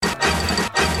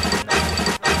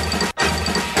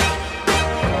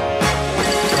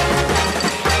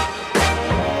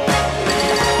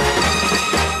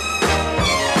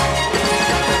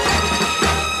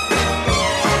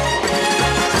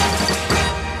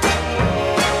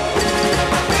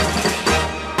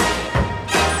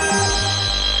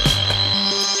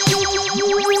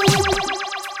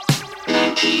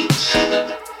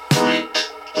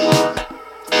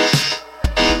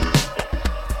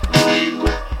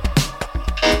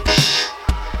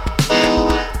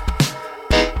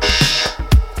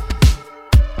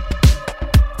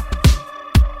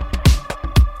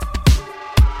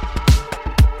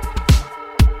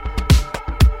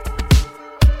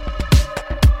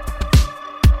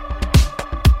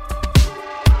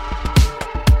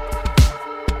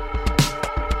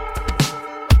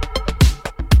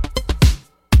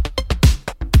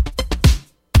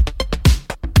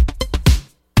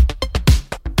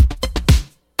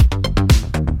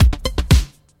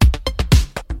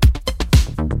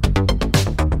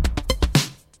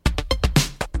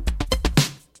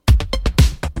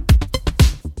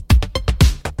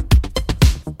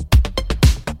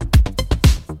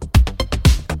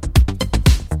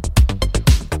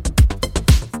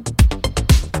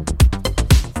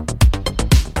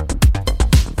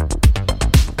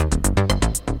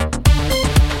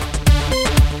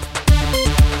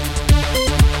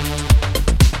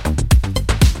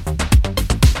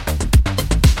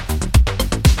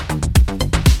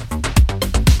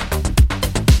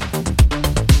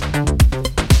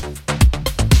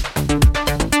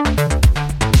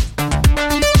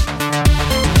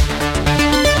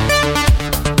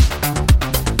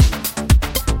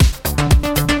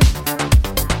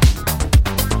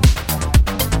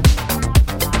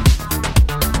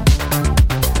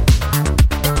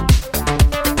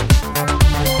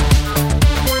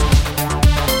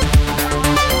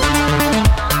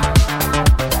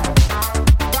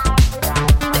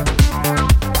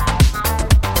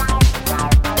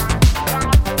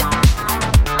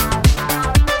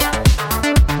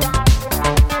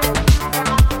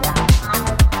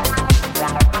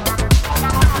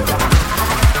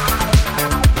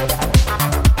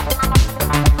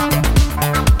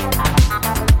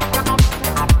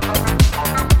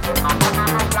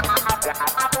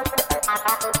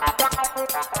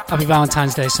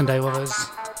Valentine's Day Sunday Lovers.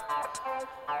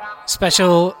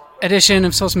 Special edition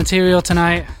of Source Material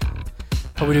tonight.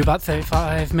 Probably do about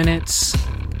 35 minutes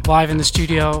live in the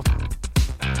studio.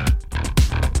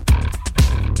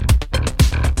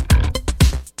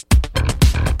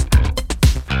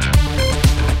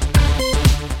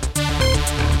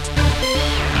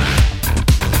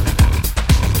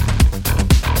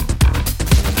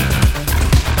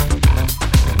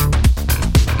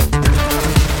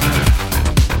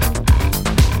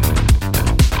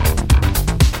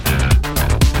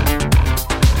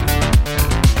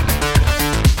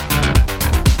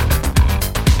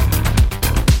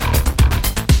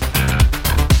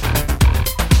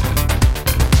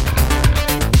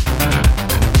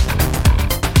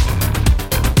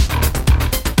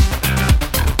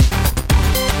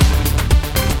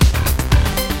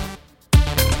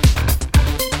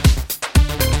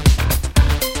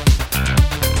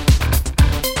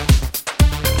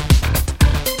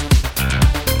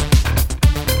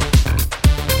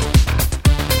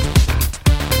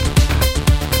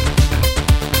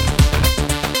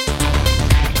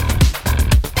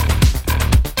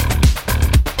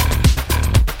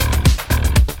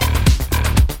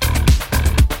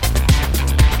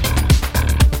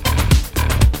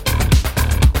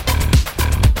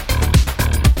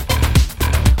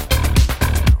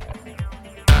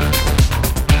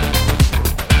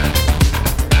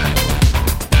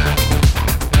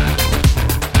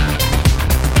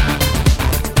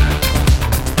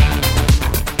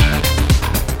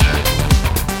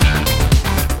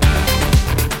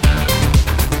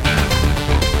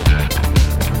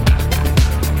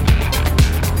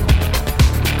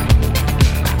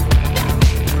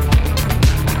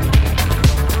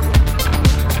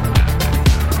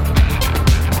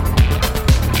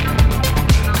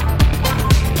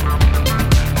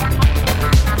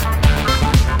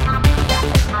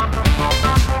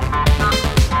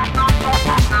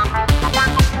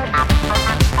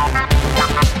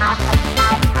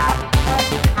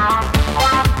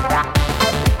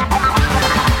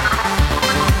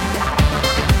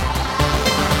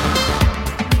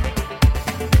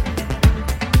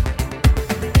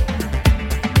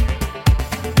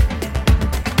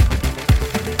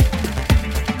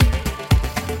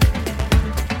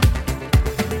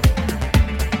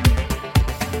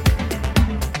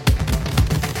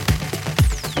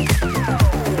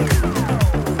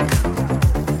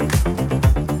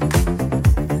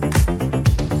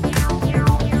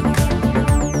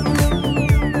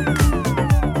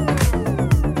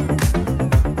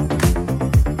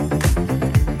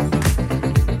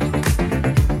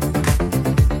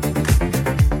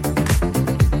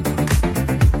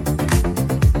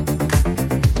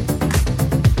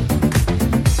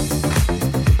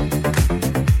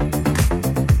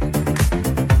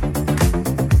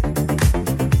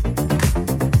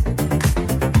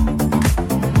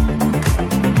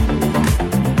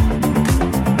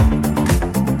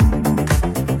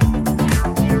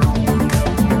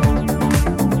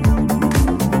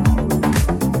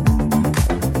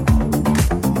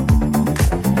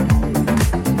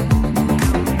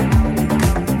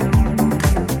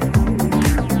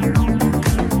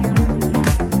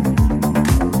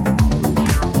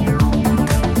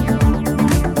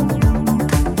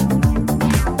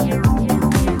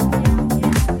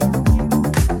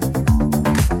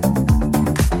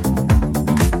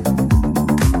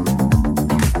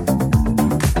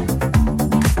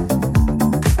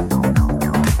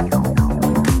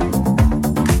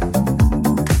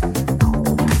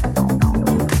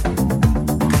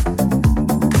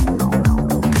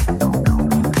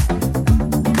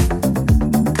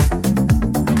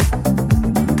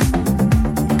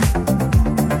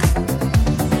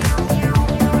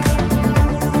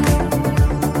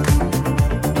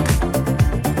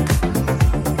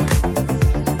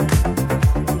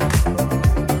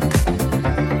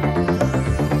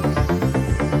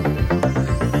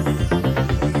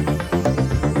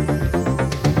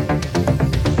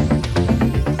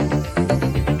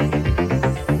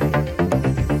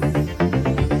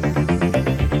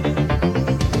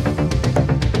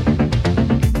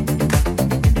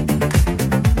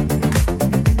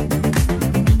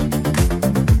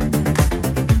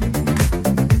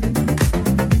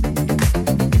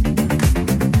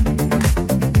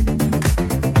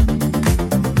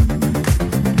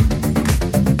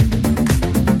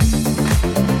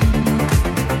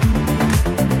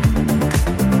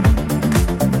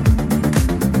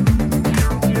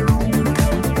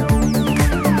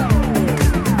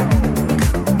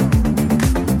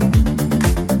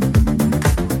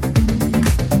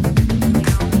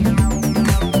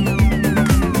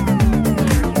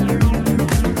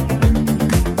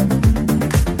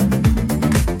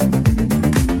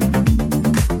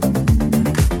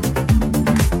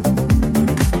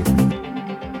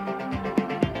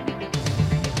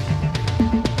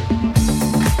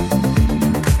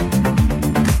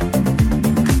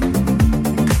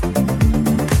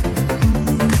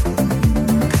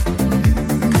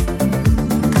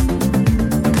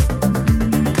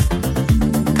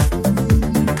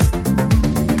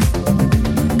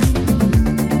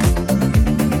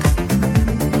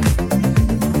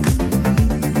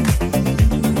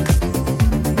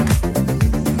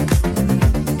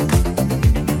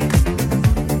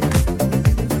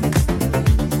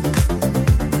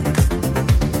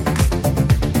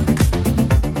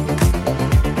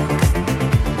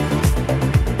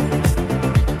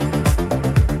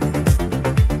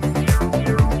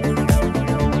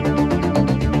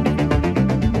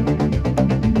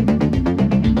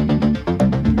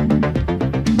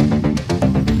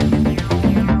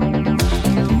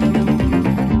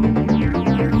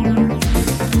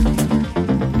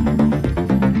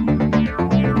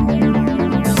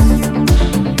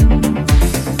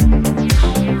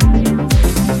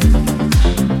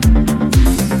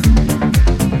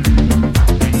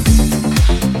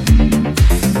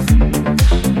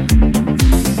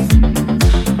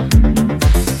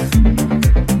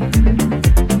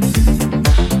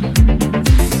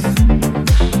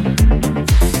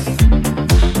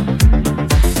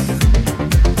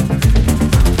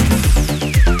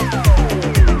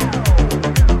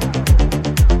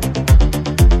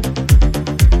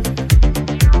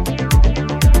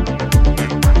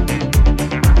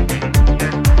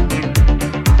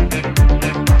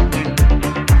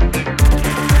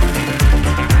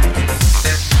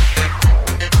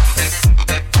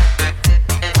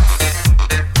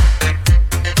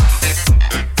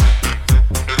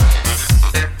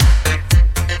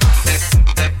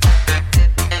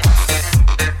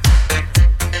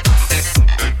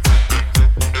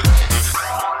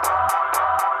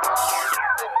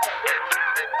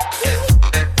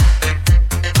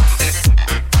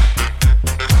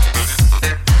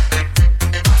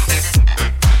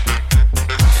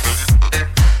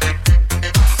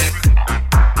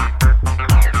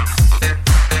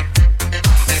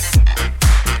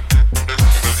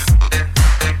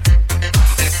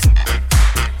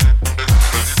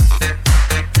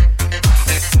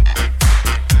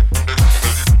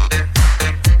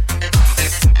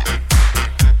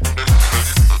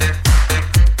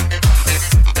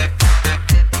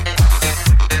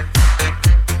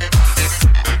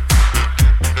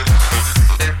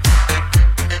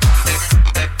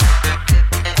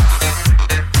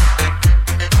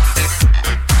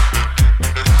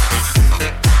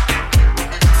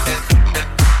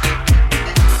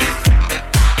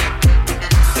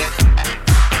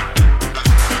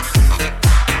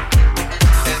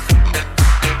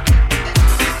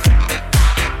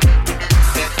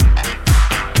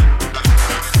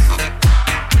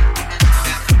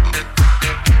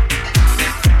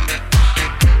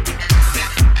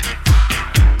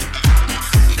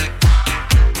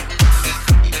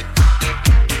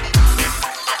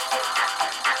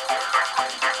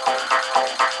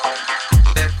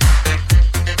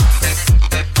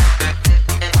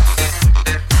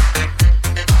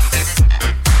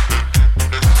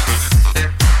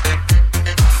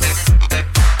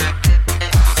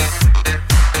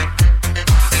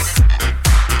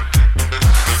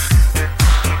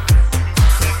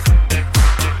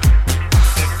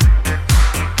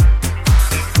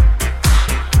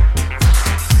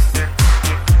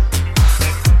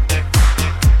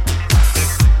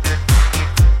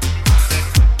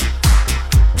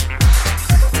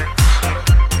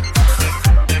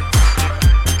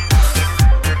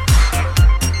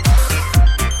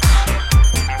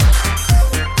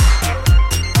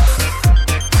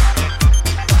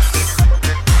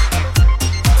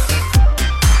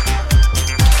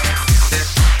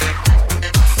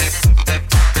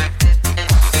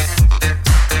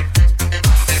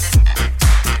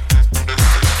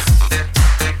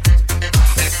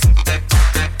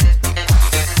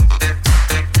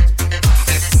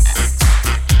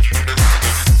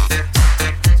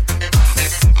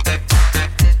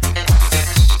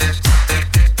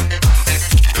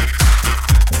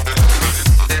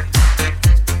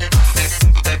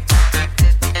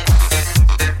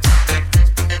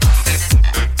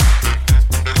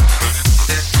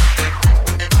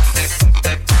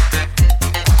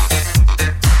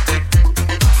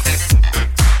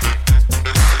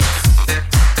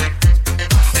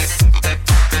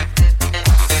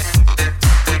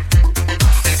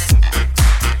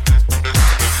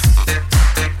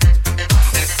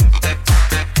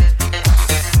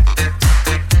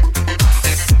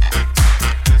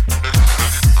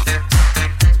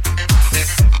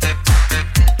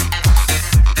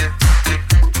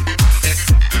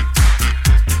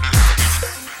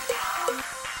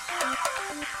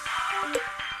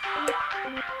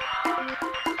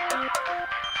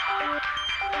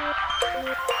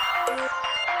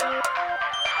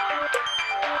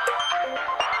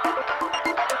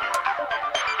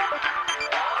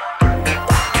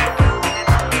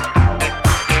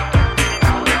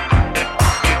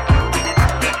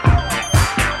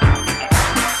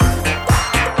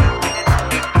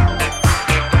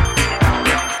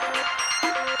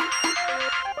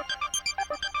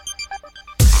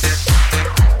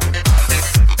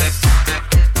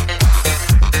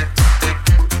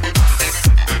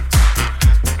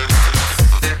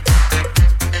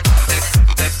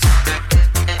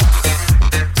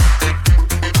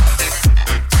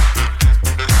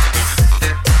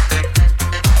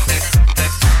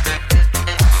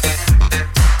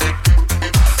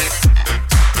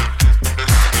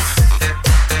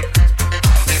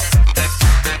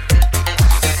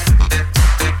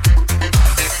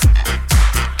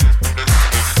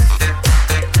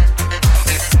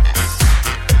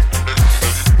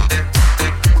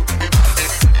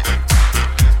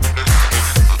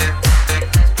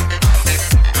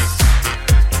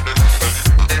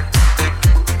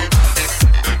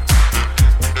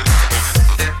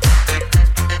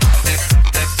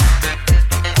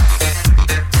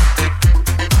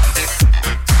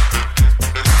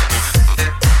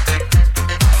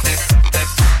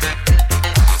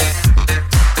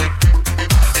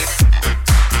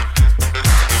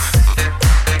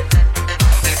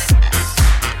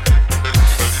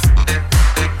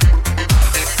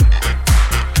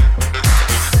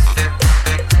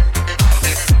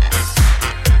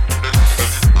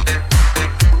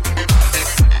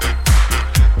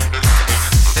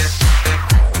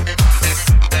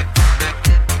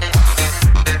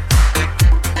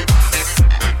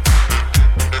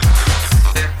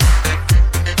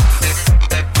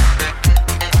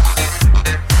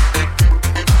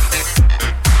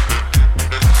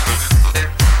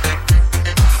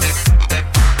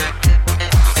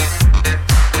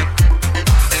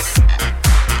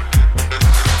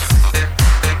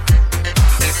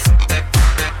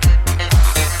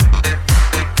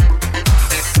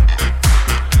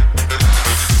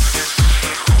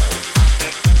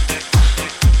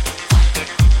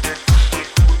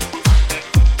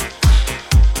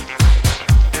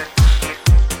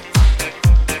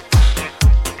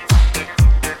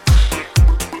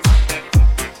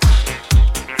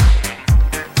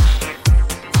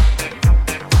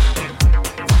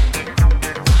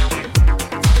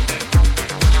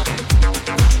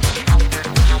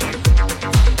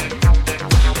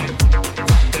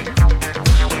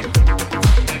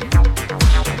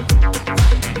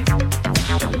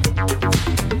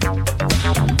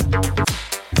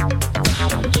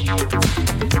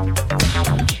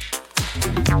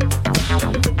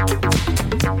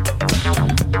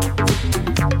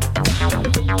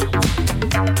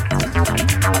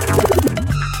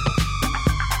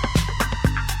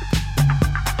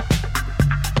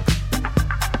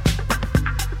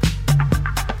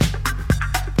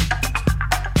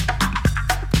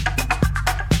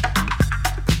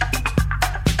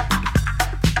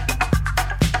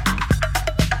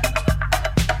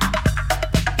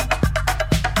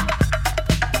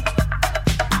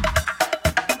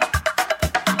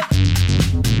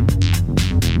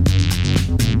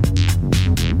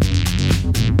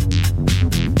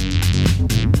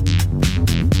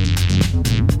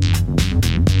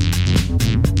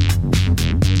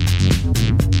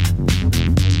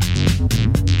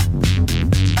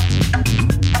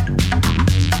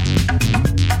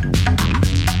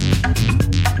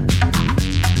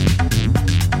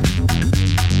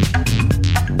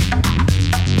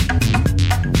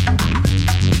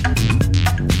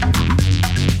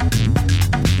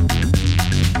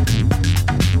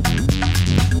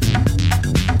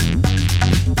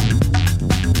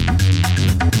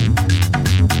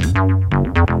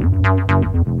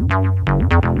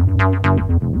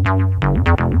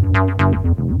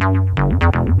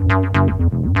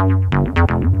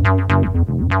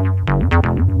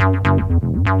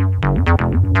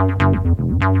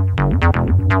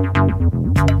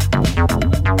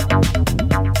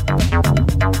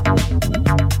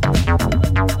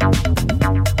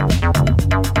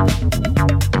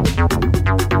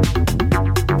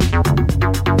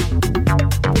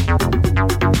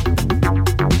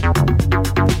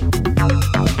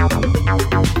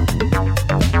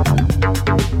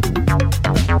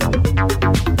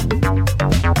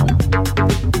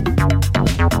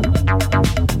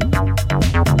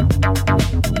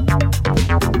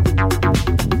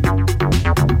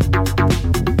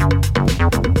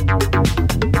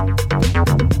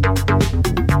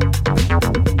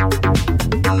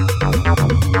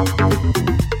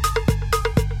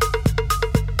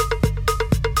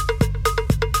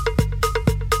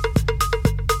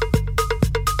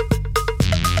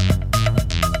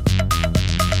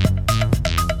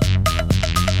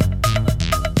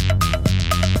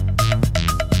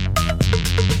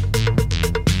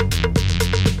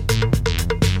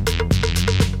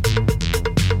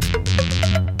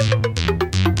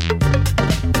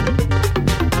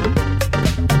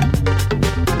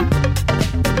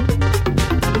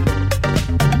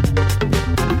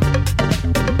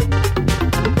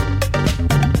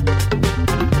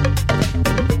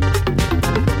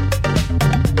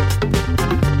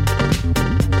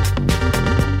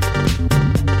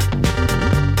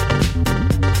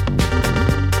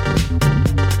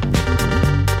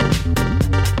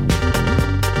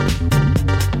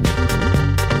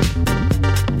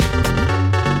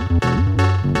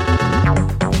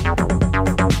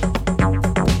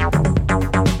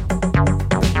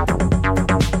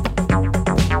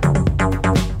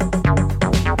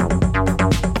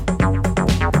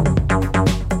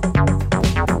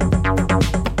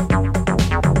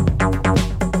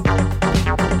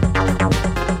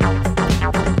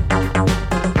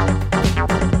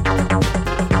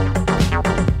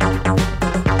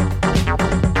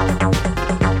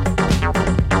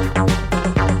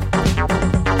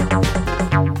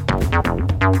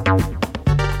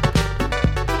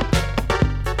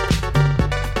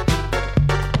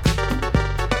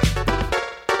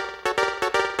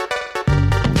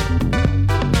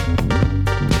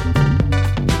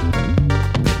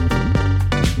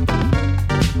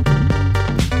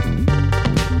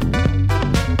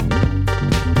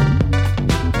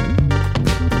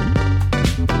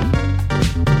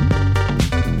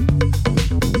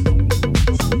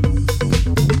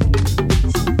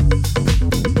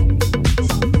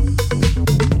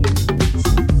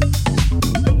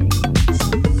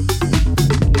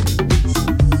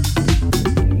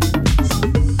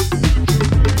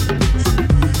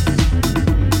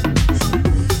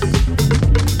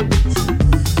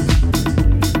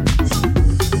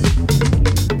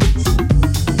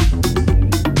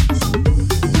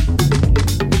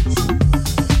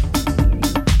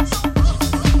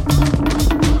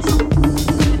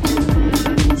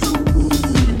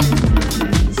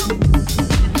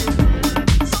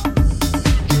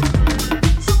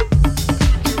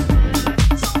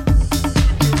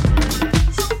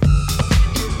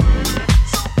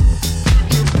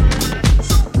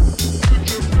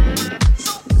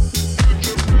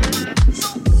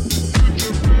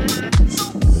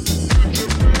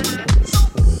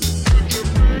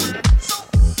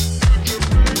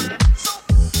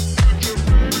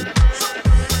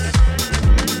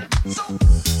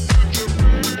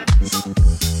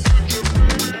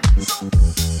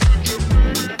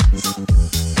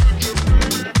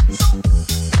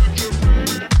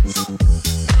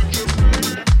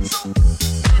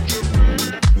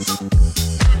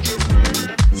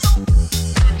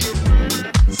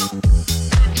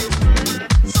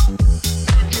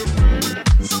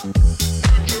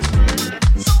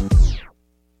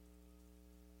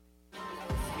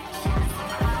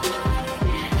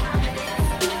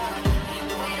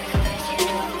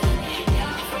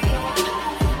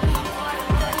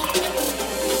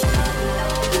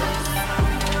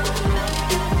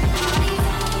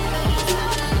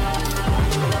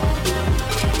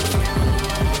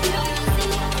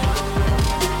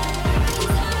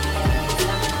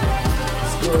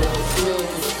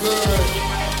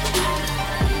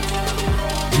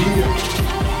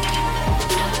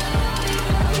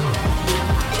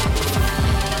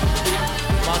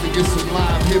 get some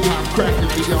live hip-hop cracking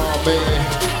for y'all, man.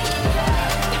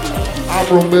 I'm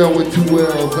Romel with 2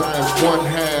 L's. I am one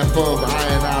half of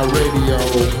I&I Radio.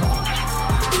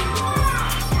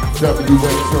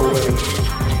 WXOX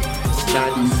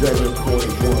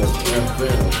 97.1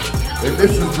 FM. And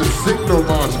this is the Signal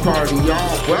Launch Party,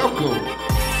 y'all. Welcome.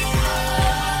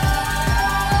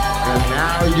 And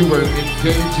now you are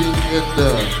engaging in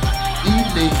the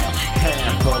evening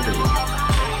half of it.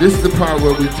 This is the part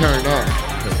where we turn up.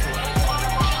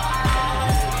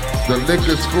 The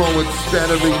liquor's flowing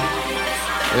steadily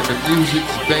and the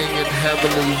music's banging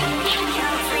heavily.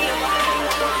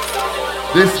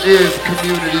 This is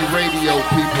community radio,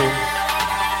 people.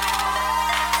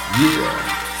 Yeah.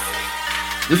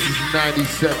 This is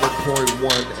 97.1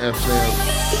 FM,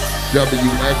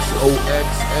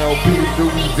 WXOXLP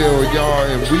Louisville, y'all,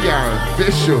 and we are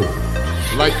official,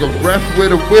 like a ref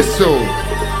with a whistle.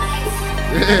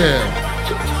 Yeah.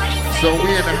 So we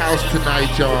in the house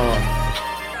tonight, y'all.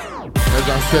 As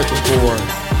I said before,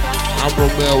 I'm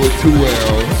Romel with 2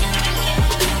 L's.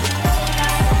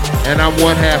 And I'm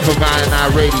one half of I&I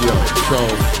Radio. So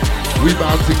we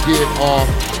about to get off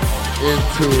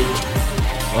into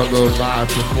a little live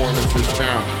performances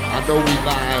now. I know we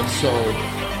live, so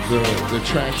the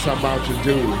tracks I'm about to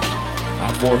do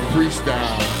are more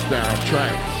freestyle style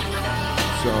tracks.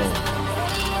 So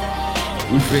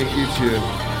we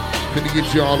finna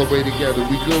get you all the way together.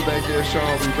 We good back there,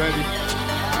 Sean? We ready?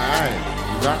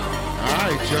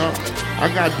 Alright, y'all. I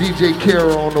got DJ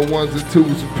Kara on the ones and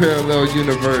twos of Parallel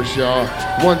Universe, y'all.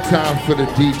 One time for the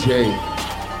DJ.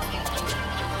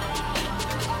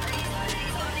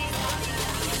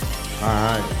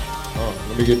 Alright. Oh,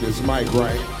 let me get this mic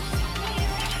right.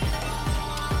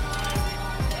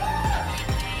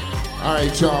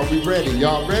 Alright, y'all, we ready?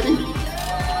 Y'all ready?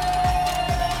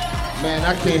 Man,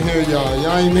 I can't hear y'all.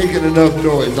 Y'all ain't making enough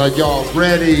noise. Are y'all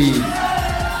ready?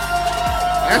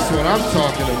 That's what I'm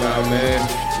talking about, man.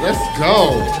 Let's go.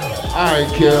 All right,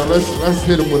 Carol, let's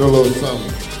hit him with a little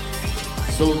something.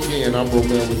 So again, I'm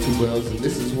Romel with 2 L's, and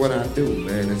this is what I do,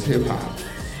 man. It's hip hop.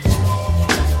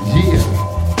 Yeah.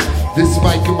 This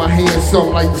mic in my hand,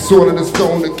 something like the sword of the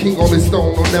stone. The king on his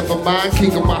throne, no never mind.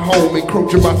 King of my home,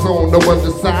 encroaching my zone. No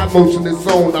other side, motion is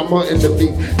on. I'm hunting the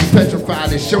beat. You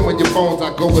petrified and showing your bones.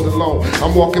 I go it alone.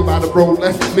 I'm walking by the road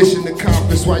less, mission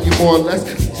accomplished. While you more or less,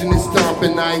 vision is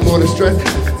stomping. I ain't gonna stress.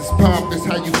 Look at this pompous.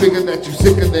 How you figure that you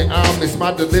sicker than Amish?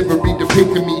 My delivery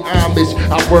depicting me Amish.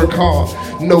 I work hard,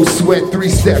 no sweat. 3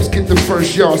 steps, get the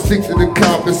first yard. Stick to the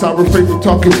compass. I refrain from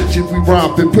talking shit. We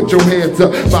romping. Put your hands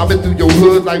up, bobbing through your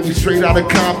hood like we straight out of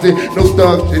Compton. No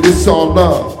thug shit, it's all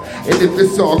love. And if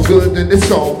it's all good, then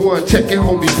it's all one. Check it,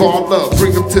 homie, ball up.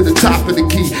 Bring them to the top of the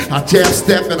key. I jab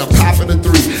step and I'm popping a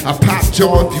 3. I pop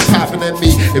jaw if you popping at me.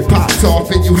 It pops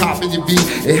off and you hop in your beat.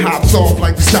 It hops off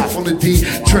like the stop on the D.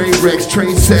 Train wrecks,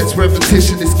 train sets,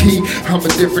 repetition is key. I'm a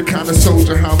different kind of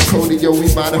soldier. I'm Cody, yo,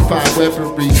 we modified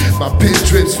weaponry. My pin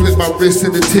trips, flip my wrist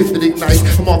and the tip it ignites.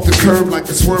 I'm off the curb like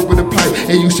a swerve with a pipe.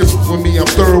 And you should with me, I'm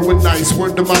thorough and nice.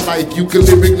 Word to my life, you can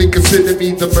lyrically consider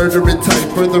me the murdering type.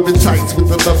 Further in tights with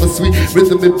the love of sweet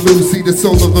rhythm and blues. See the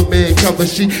soul of a man cover.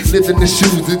 She live in the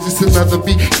shoes. It's just another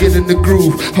beat. Get in the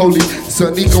groove. Holy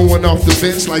Sonny going off the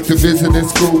bench like the visiting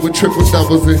school with triple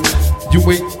doubles. And you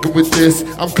ain't good with this.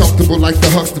 I'm comfortable like the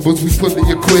Huxtables. We fully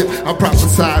equipped. I'm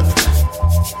prophesied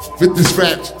with this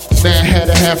rap. Man had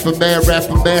a half a man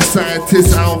rapper, man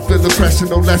scientist. I don't feel the pressure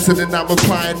no lesson and I'm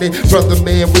applying it. Brother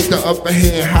man with the upper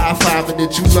hand, high-fiving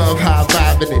it. You love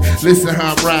high-fiving it. Listen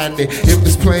how I'm riding it. If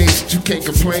it's plain shit, you can't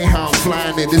complain how I'm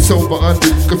flying it. It's over under,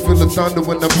 you can feel the thunder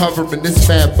when I'm hovering. This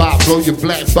mad bop, blow your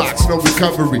black box, no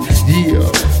recovery. Yeah,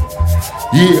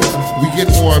 we get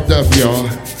warmed up, y'all.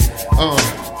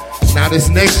 Now this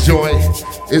next joint,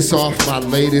 it's off my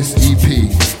latest EP.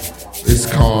 It's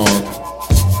called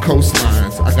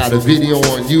Coastlines. I got a video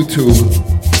on YouTube,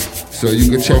 so you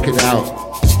can check it out.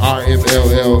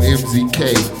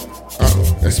 RMLLMZK.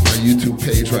 That's my YouTube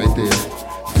page right there.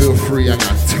 Feel free, I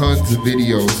got tons of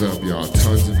videos up, y'all.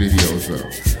 Tons of videos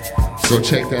up. So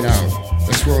check that out.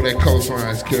 Let's roll that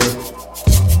Coastlines, kid.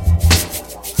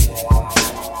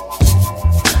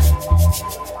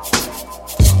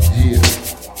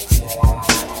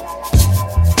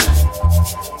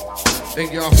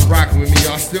 Thank y'all for rocking with me.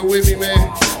 Y'all still with me,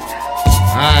 man?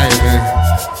 Alright, man.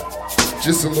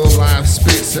 Just a little live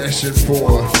spit session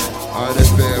for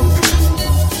RFM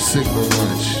Signal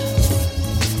Lunch.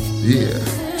 Yeah,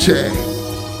 check.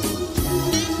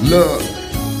 Look,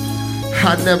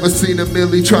 I never seen a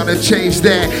Millie trying to change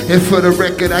that. And for the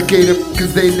record, I gave them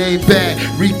cause they named bad.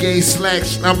 Regain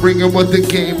slacks, I'm bringing what the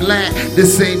game lack. The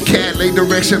same cat lay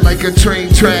direction like a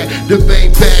train track. The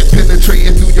main bag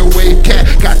penetrating through your wave cat.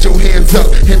 Got your hands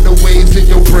up and the waves in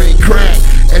your brain crack.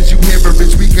 As you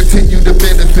hemorrhage, we continue to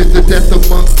benefit. The death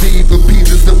amongst thieves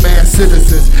appeases the mass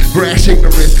citizens. Brash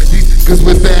ignorance, these niggas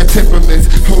with bad temperaments.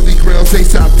 Holy grail, say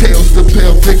stop tails, the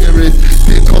pale vigorous.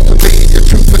 Then cultivating your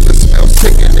truth and the smell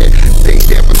singing it. They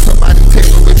damn with somebody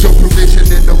tamper with your provision.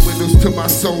 And the windows to my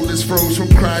soul is froze from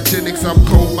cryogenics. I'm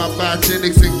cold, my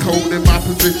biogenics and cold, and my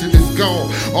position is gone.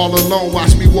 All alone,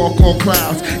 watch me walk on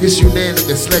clouds. It's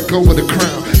unanimous, let go of the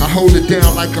crown. I hold it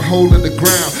down like a hole in the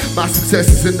ground. My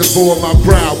success is in the bow of my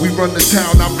brow. We run the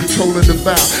town, I'm controlling the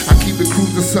bow. I keep it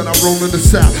cruising, son, I roll in the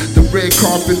south. The red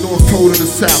carpet, North Pole to the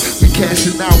south. We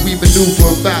cashing out, we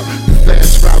maneuver about the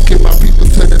fast route. Get my people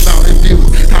to the mountain views.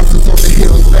 Houses on the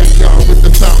hills, backyard with the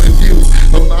fountain views.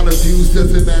 Amount of views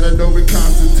doesn't matter, no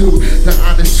reconstitute. The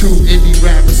honest truth, indie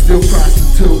rapper still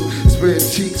prostitute. Spread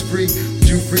cheeks, freak,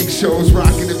 you freak shows,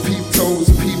 rocking the peep toes,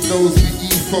 peep those, we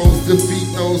eat foes, defeat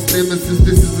those nemesis.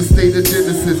 This is the state of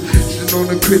Genesis. Shit on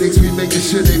the critics, we making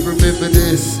sure they remember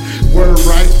this. Word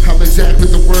right, I'm exact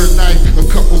with the word knife. A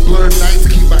couple blurred nights,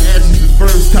 keep my edges and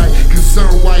verbs tight.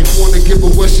 Concerned wife wanna give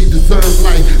her what she deserves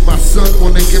life. My son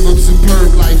wanna give him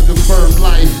superb life, the firm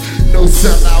life. No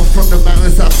sellout, from the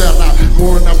mountains I fell out.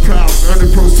 More than I'm proud,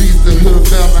 earning proceeds the hood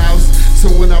fell out. So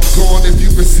when I'm gone, if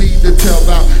you proceed to tell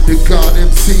about the God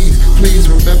MCs, please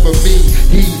remember me.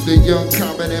 He, the young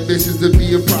common ambitions to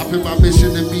be a prophet. My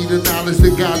mission to be the knowledge,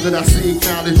 the God that I see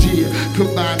acknowledge here.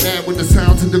 Combine that with the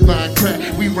sounds of divine crack.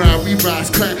 We rhyme, we rise,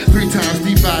 clap, 3 times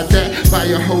divide that by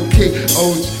a whole kick.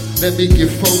 Oh, let me get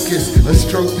focused, let's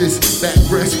stroke this back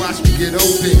breast, watch me get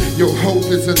open. Your hope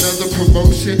is another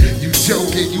promotion. You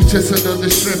joking, you just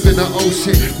another shrimp in the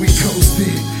ocean. We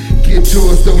coasting. Get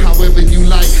yours though however you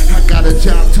like. I got a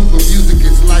job too, but music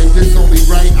is life. It's only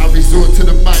right, I resort to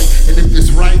the mic. And if it's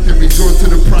right, then resort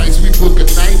to the price. We book a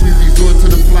night, we resort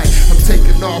to the flight. I'm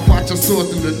taking off, watch us soar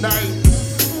through the night.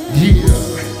 Yeah.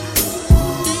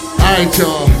 Alright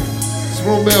y'all, it's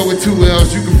Romel with 2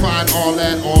 L's. You can find all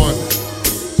that on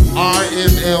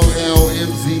rmllmzk.com.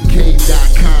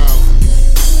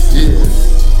 Yeah.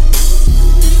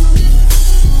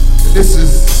 And this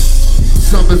is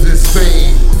Summers in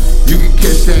Spain. You can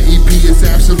catch that EP, it's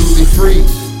absolutely free.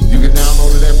 You can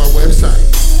download it at my website.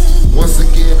 Once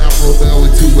again, I'm Romel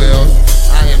with 2 L's.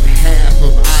 I am half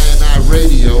of I&I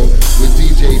Radio with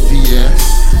DJ DS.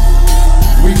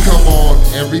 We come on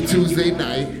every Tuesday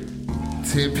night,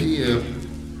 10 p.m.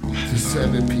 to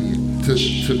 7 p.m. to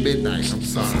midnight, I'm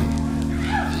sorry.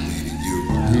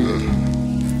 Yeah.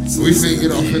 We finna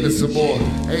get off into some more.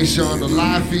 Hey Sean, the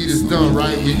live feed is done,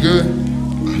 right? We good?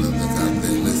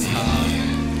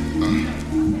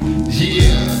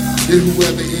 Yeah. If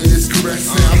whoever it is correct,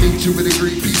 say I meet you with a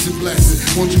great piece of blessing.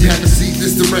 Won't you have to see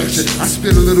this direction? I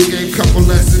spit a little game, couple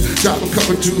lessons, drop a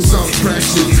couple jewels, some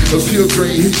precious. A pure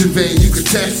grade hit your vein, you can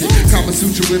test it. Kama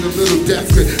Sutra with a little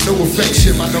depth grit, no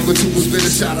affection. My number 2 will spit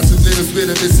a shot, I submit a spit,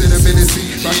 miss in a minute. See,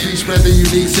 my speech rather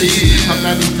unique, say I'm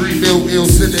 93 mil ill,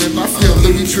 sitting in my field,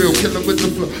 Louis Trill, killer with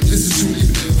the flow. This is truly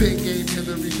pen game,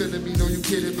 Hillary, feeling me, no you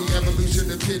kidding me. Evolution,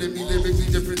 epitome,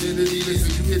 lyrically different entity.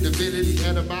 Listen, you hit divinity,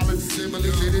 etymology, simile,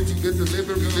 liturgy, good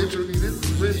delivery, literally, this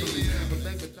is ritually.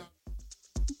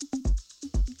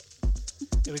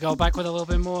 Here we go, back with a little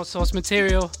bit more source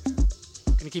material.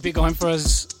 Gonna keep it going for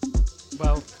us,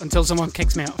 well, until someone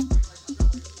kicks me out.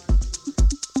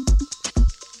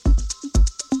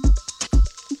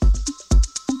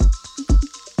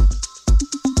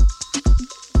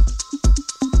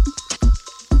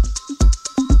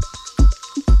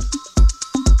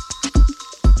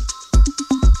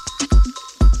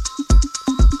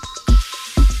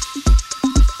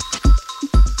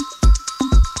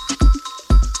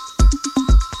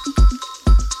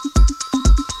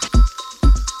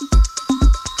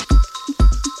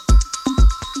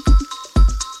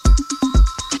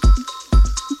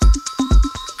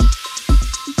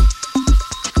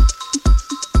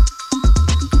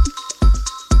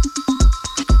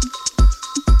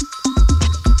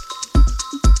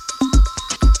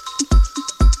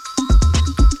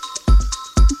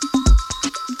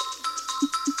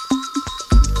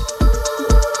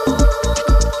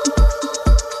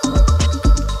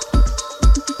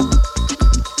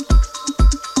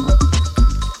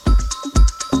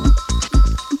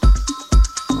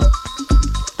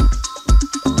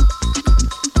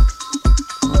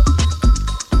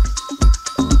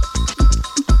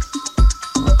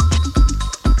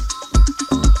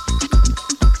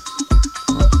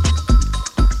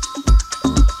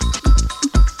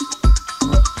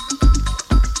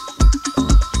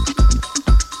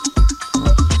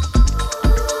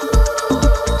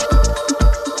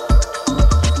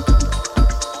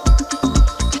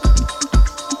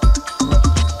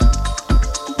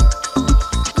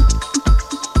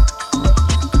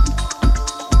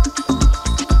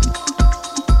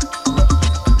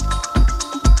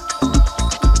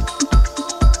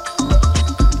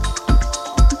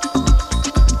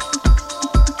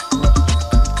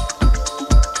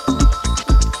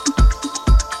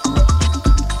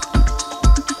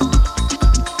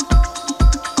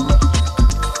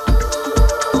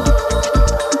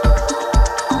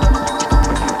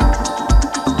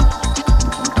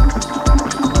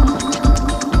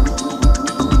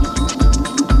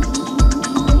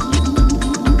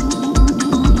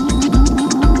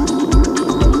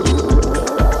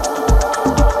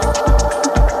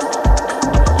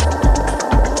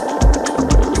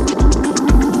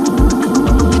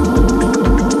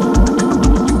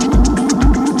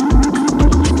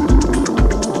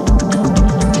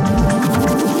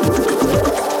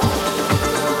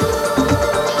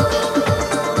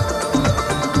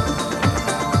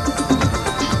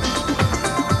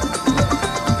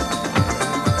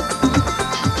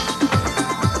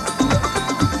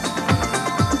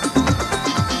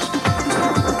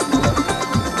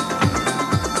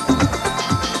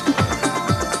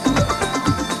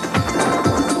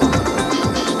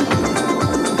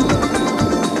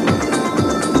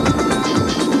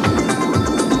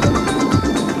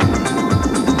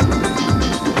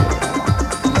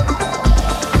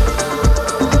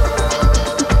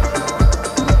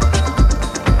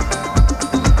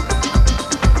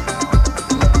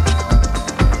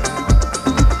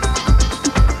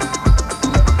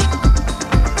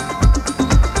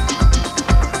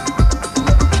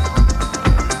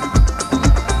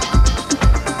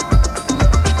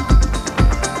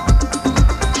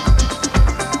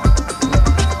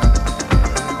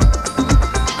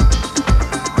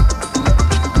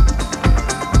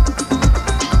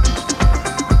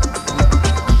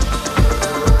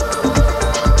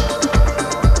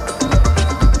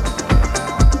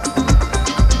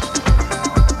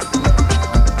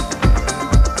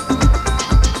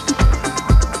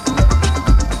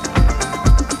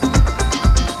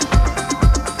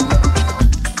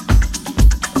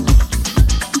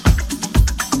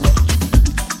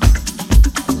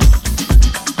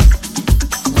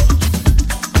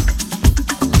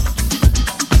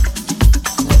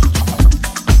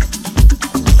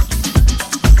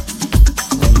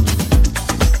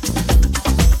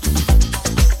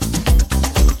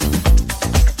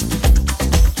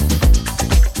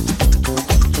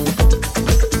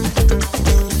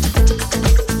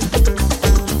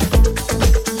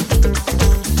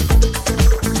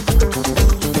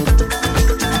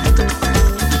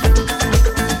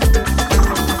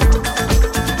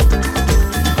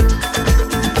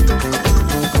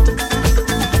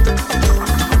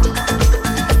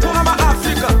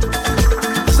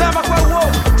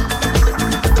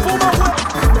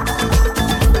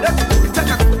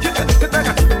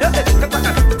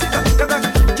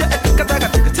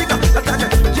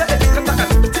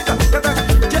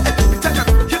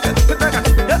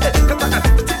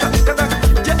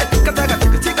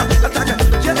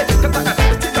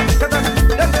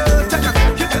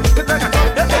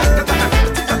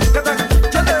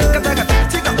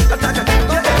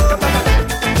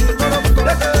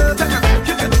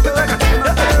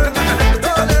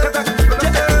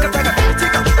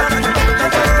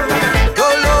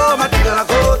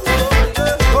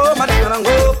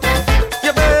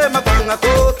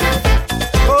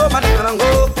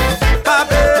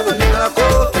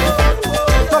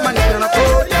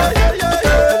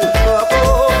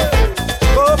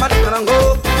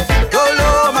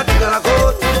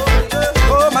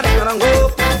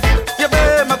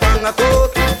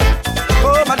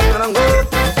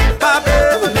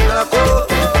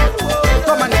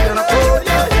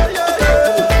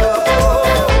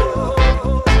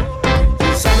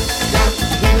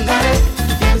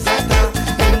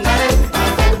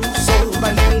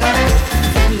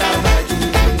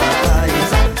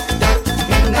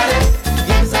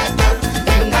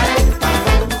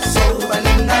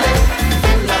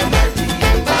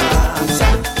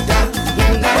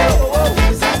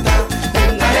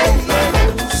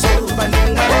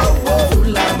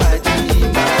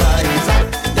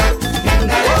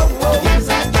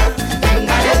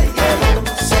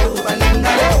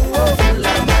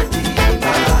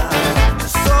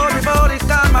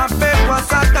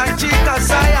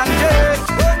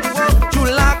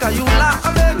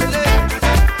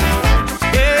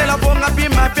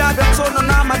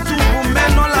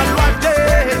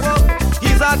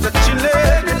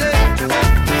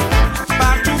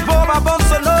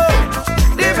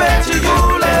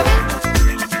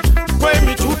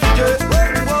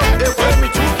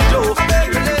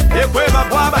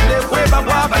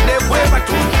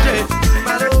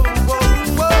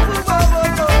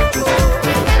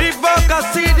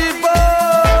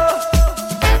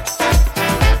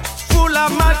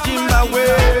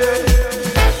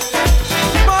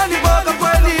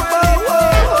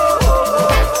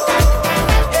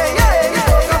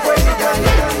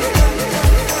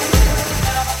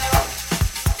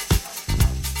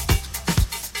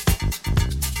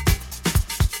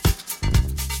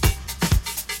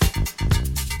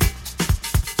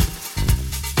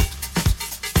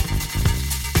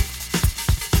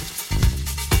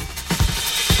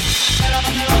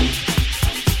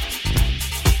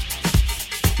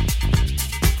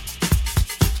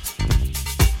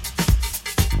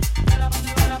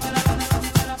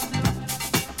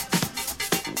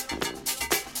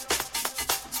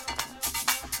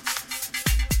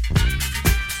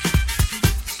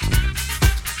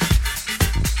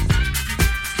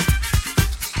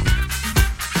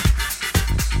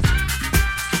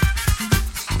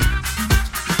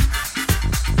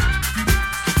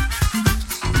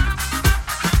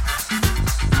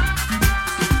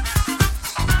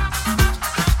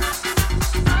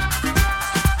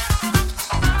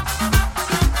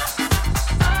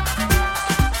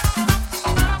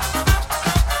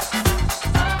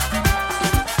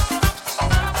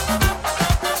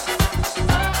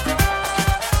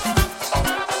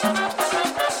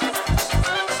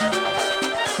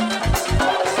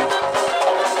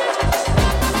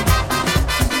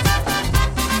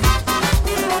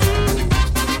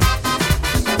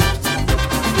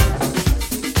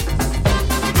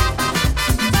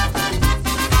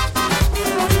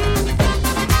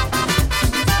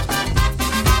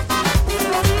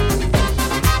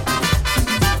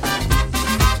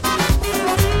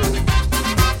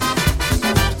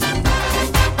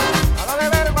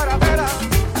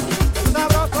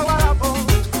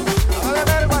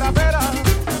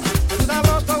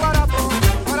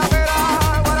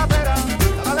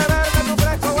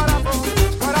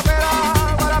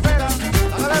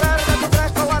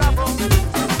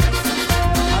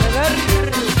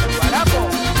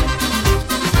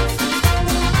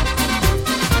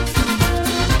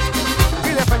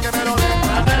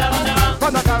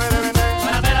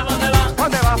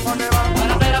 ¿Dónde va?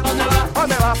 Panamera, ¿dónde va?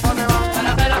 ¿Dónde va? ¿Dónde va?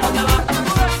 Panamera, ¿dónde va?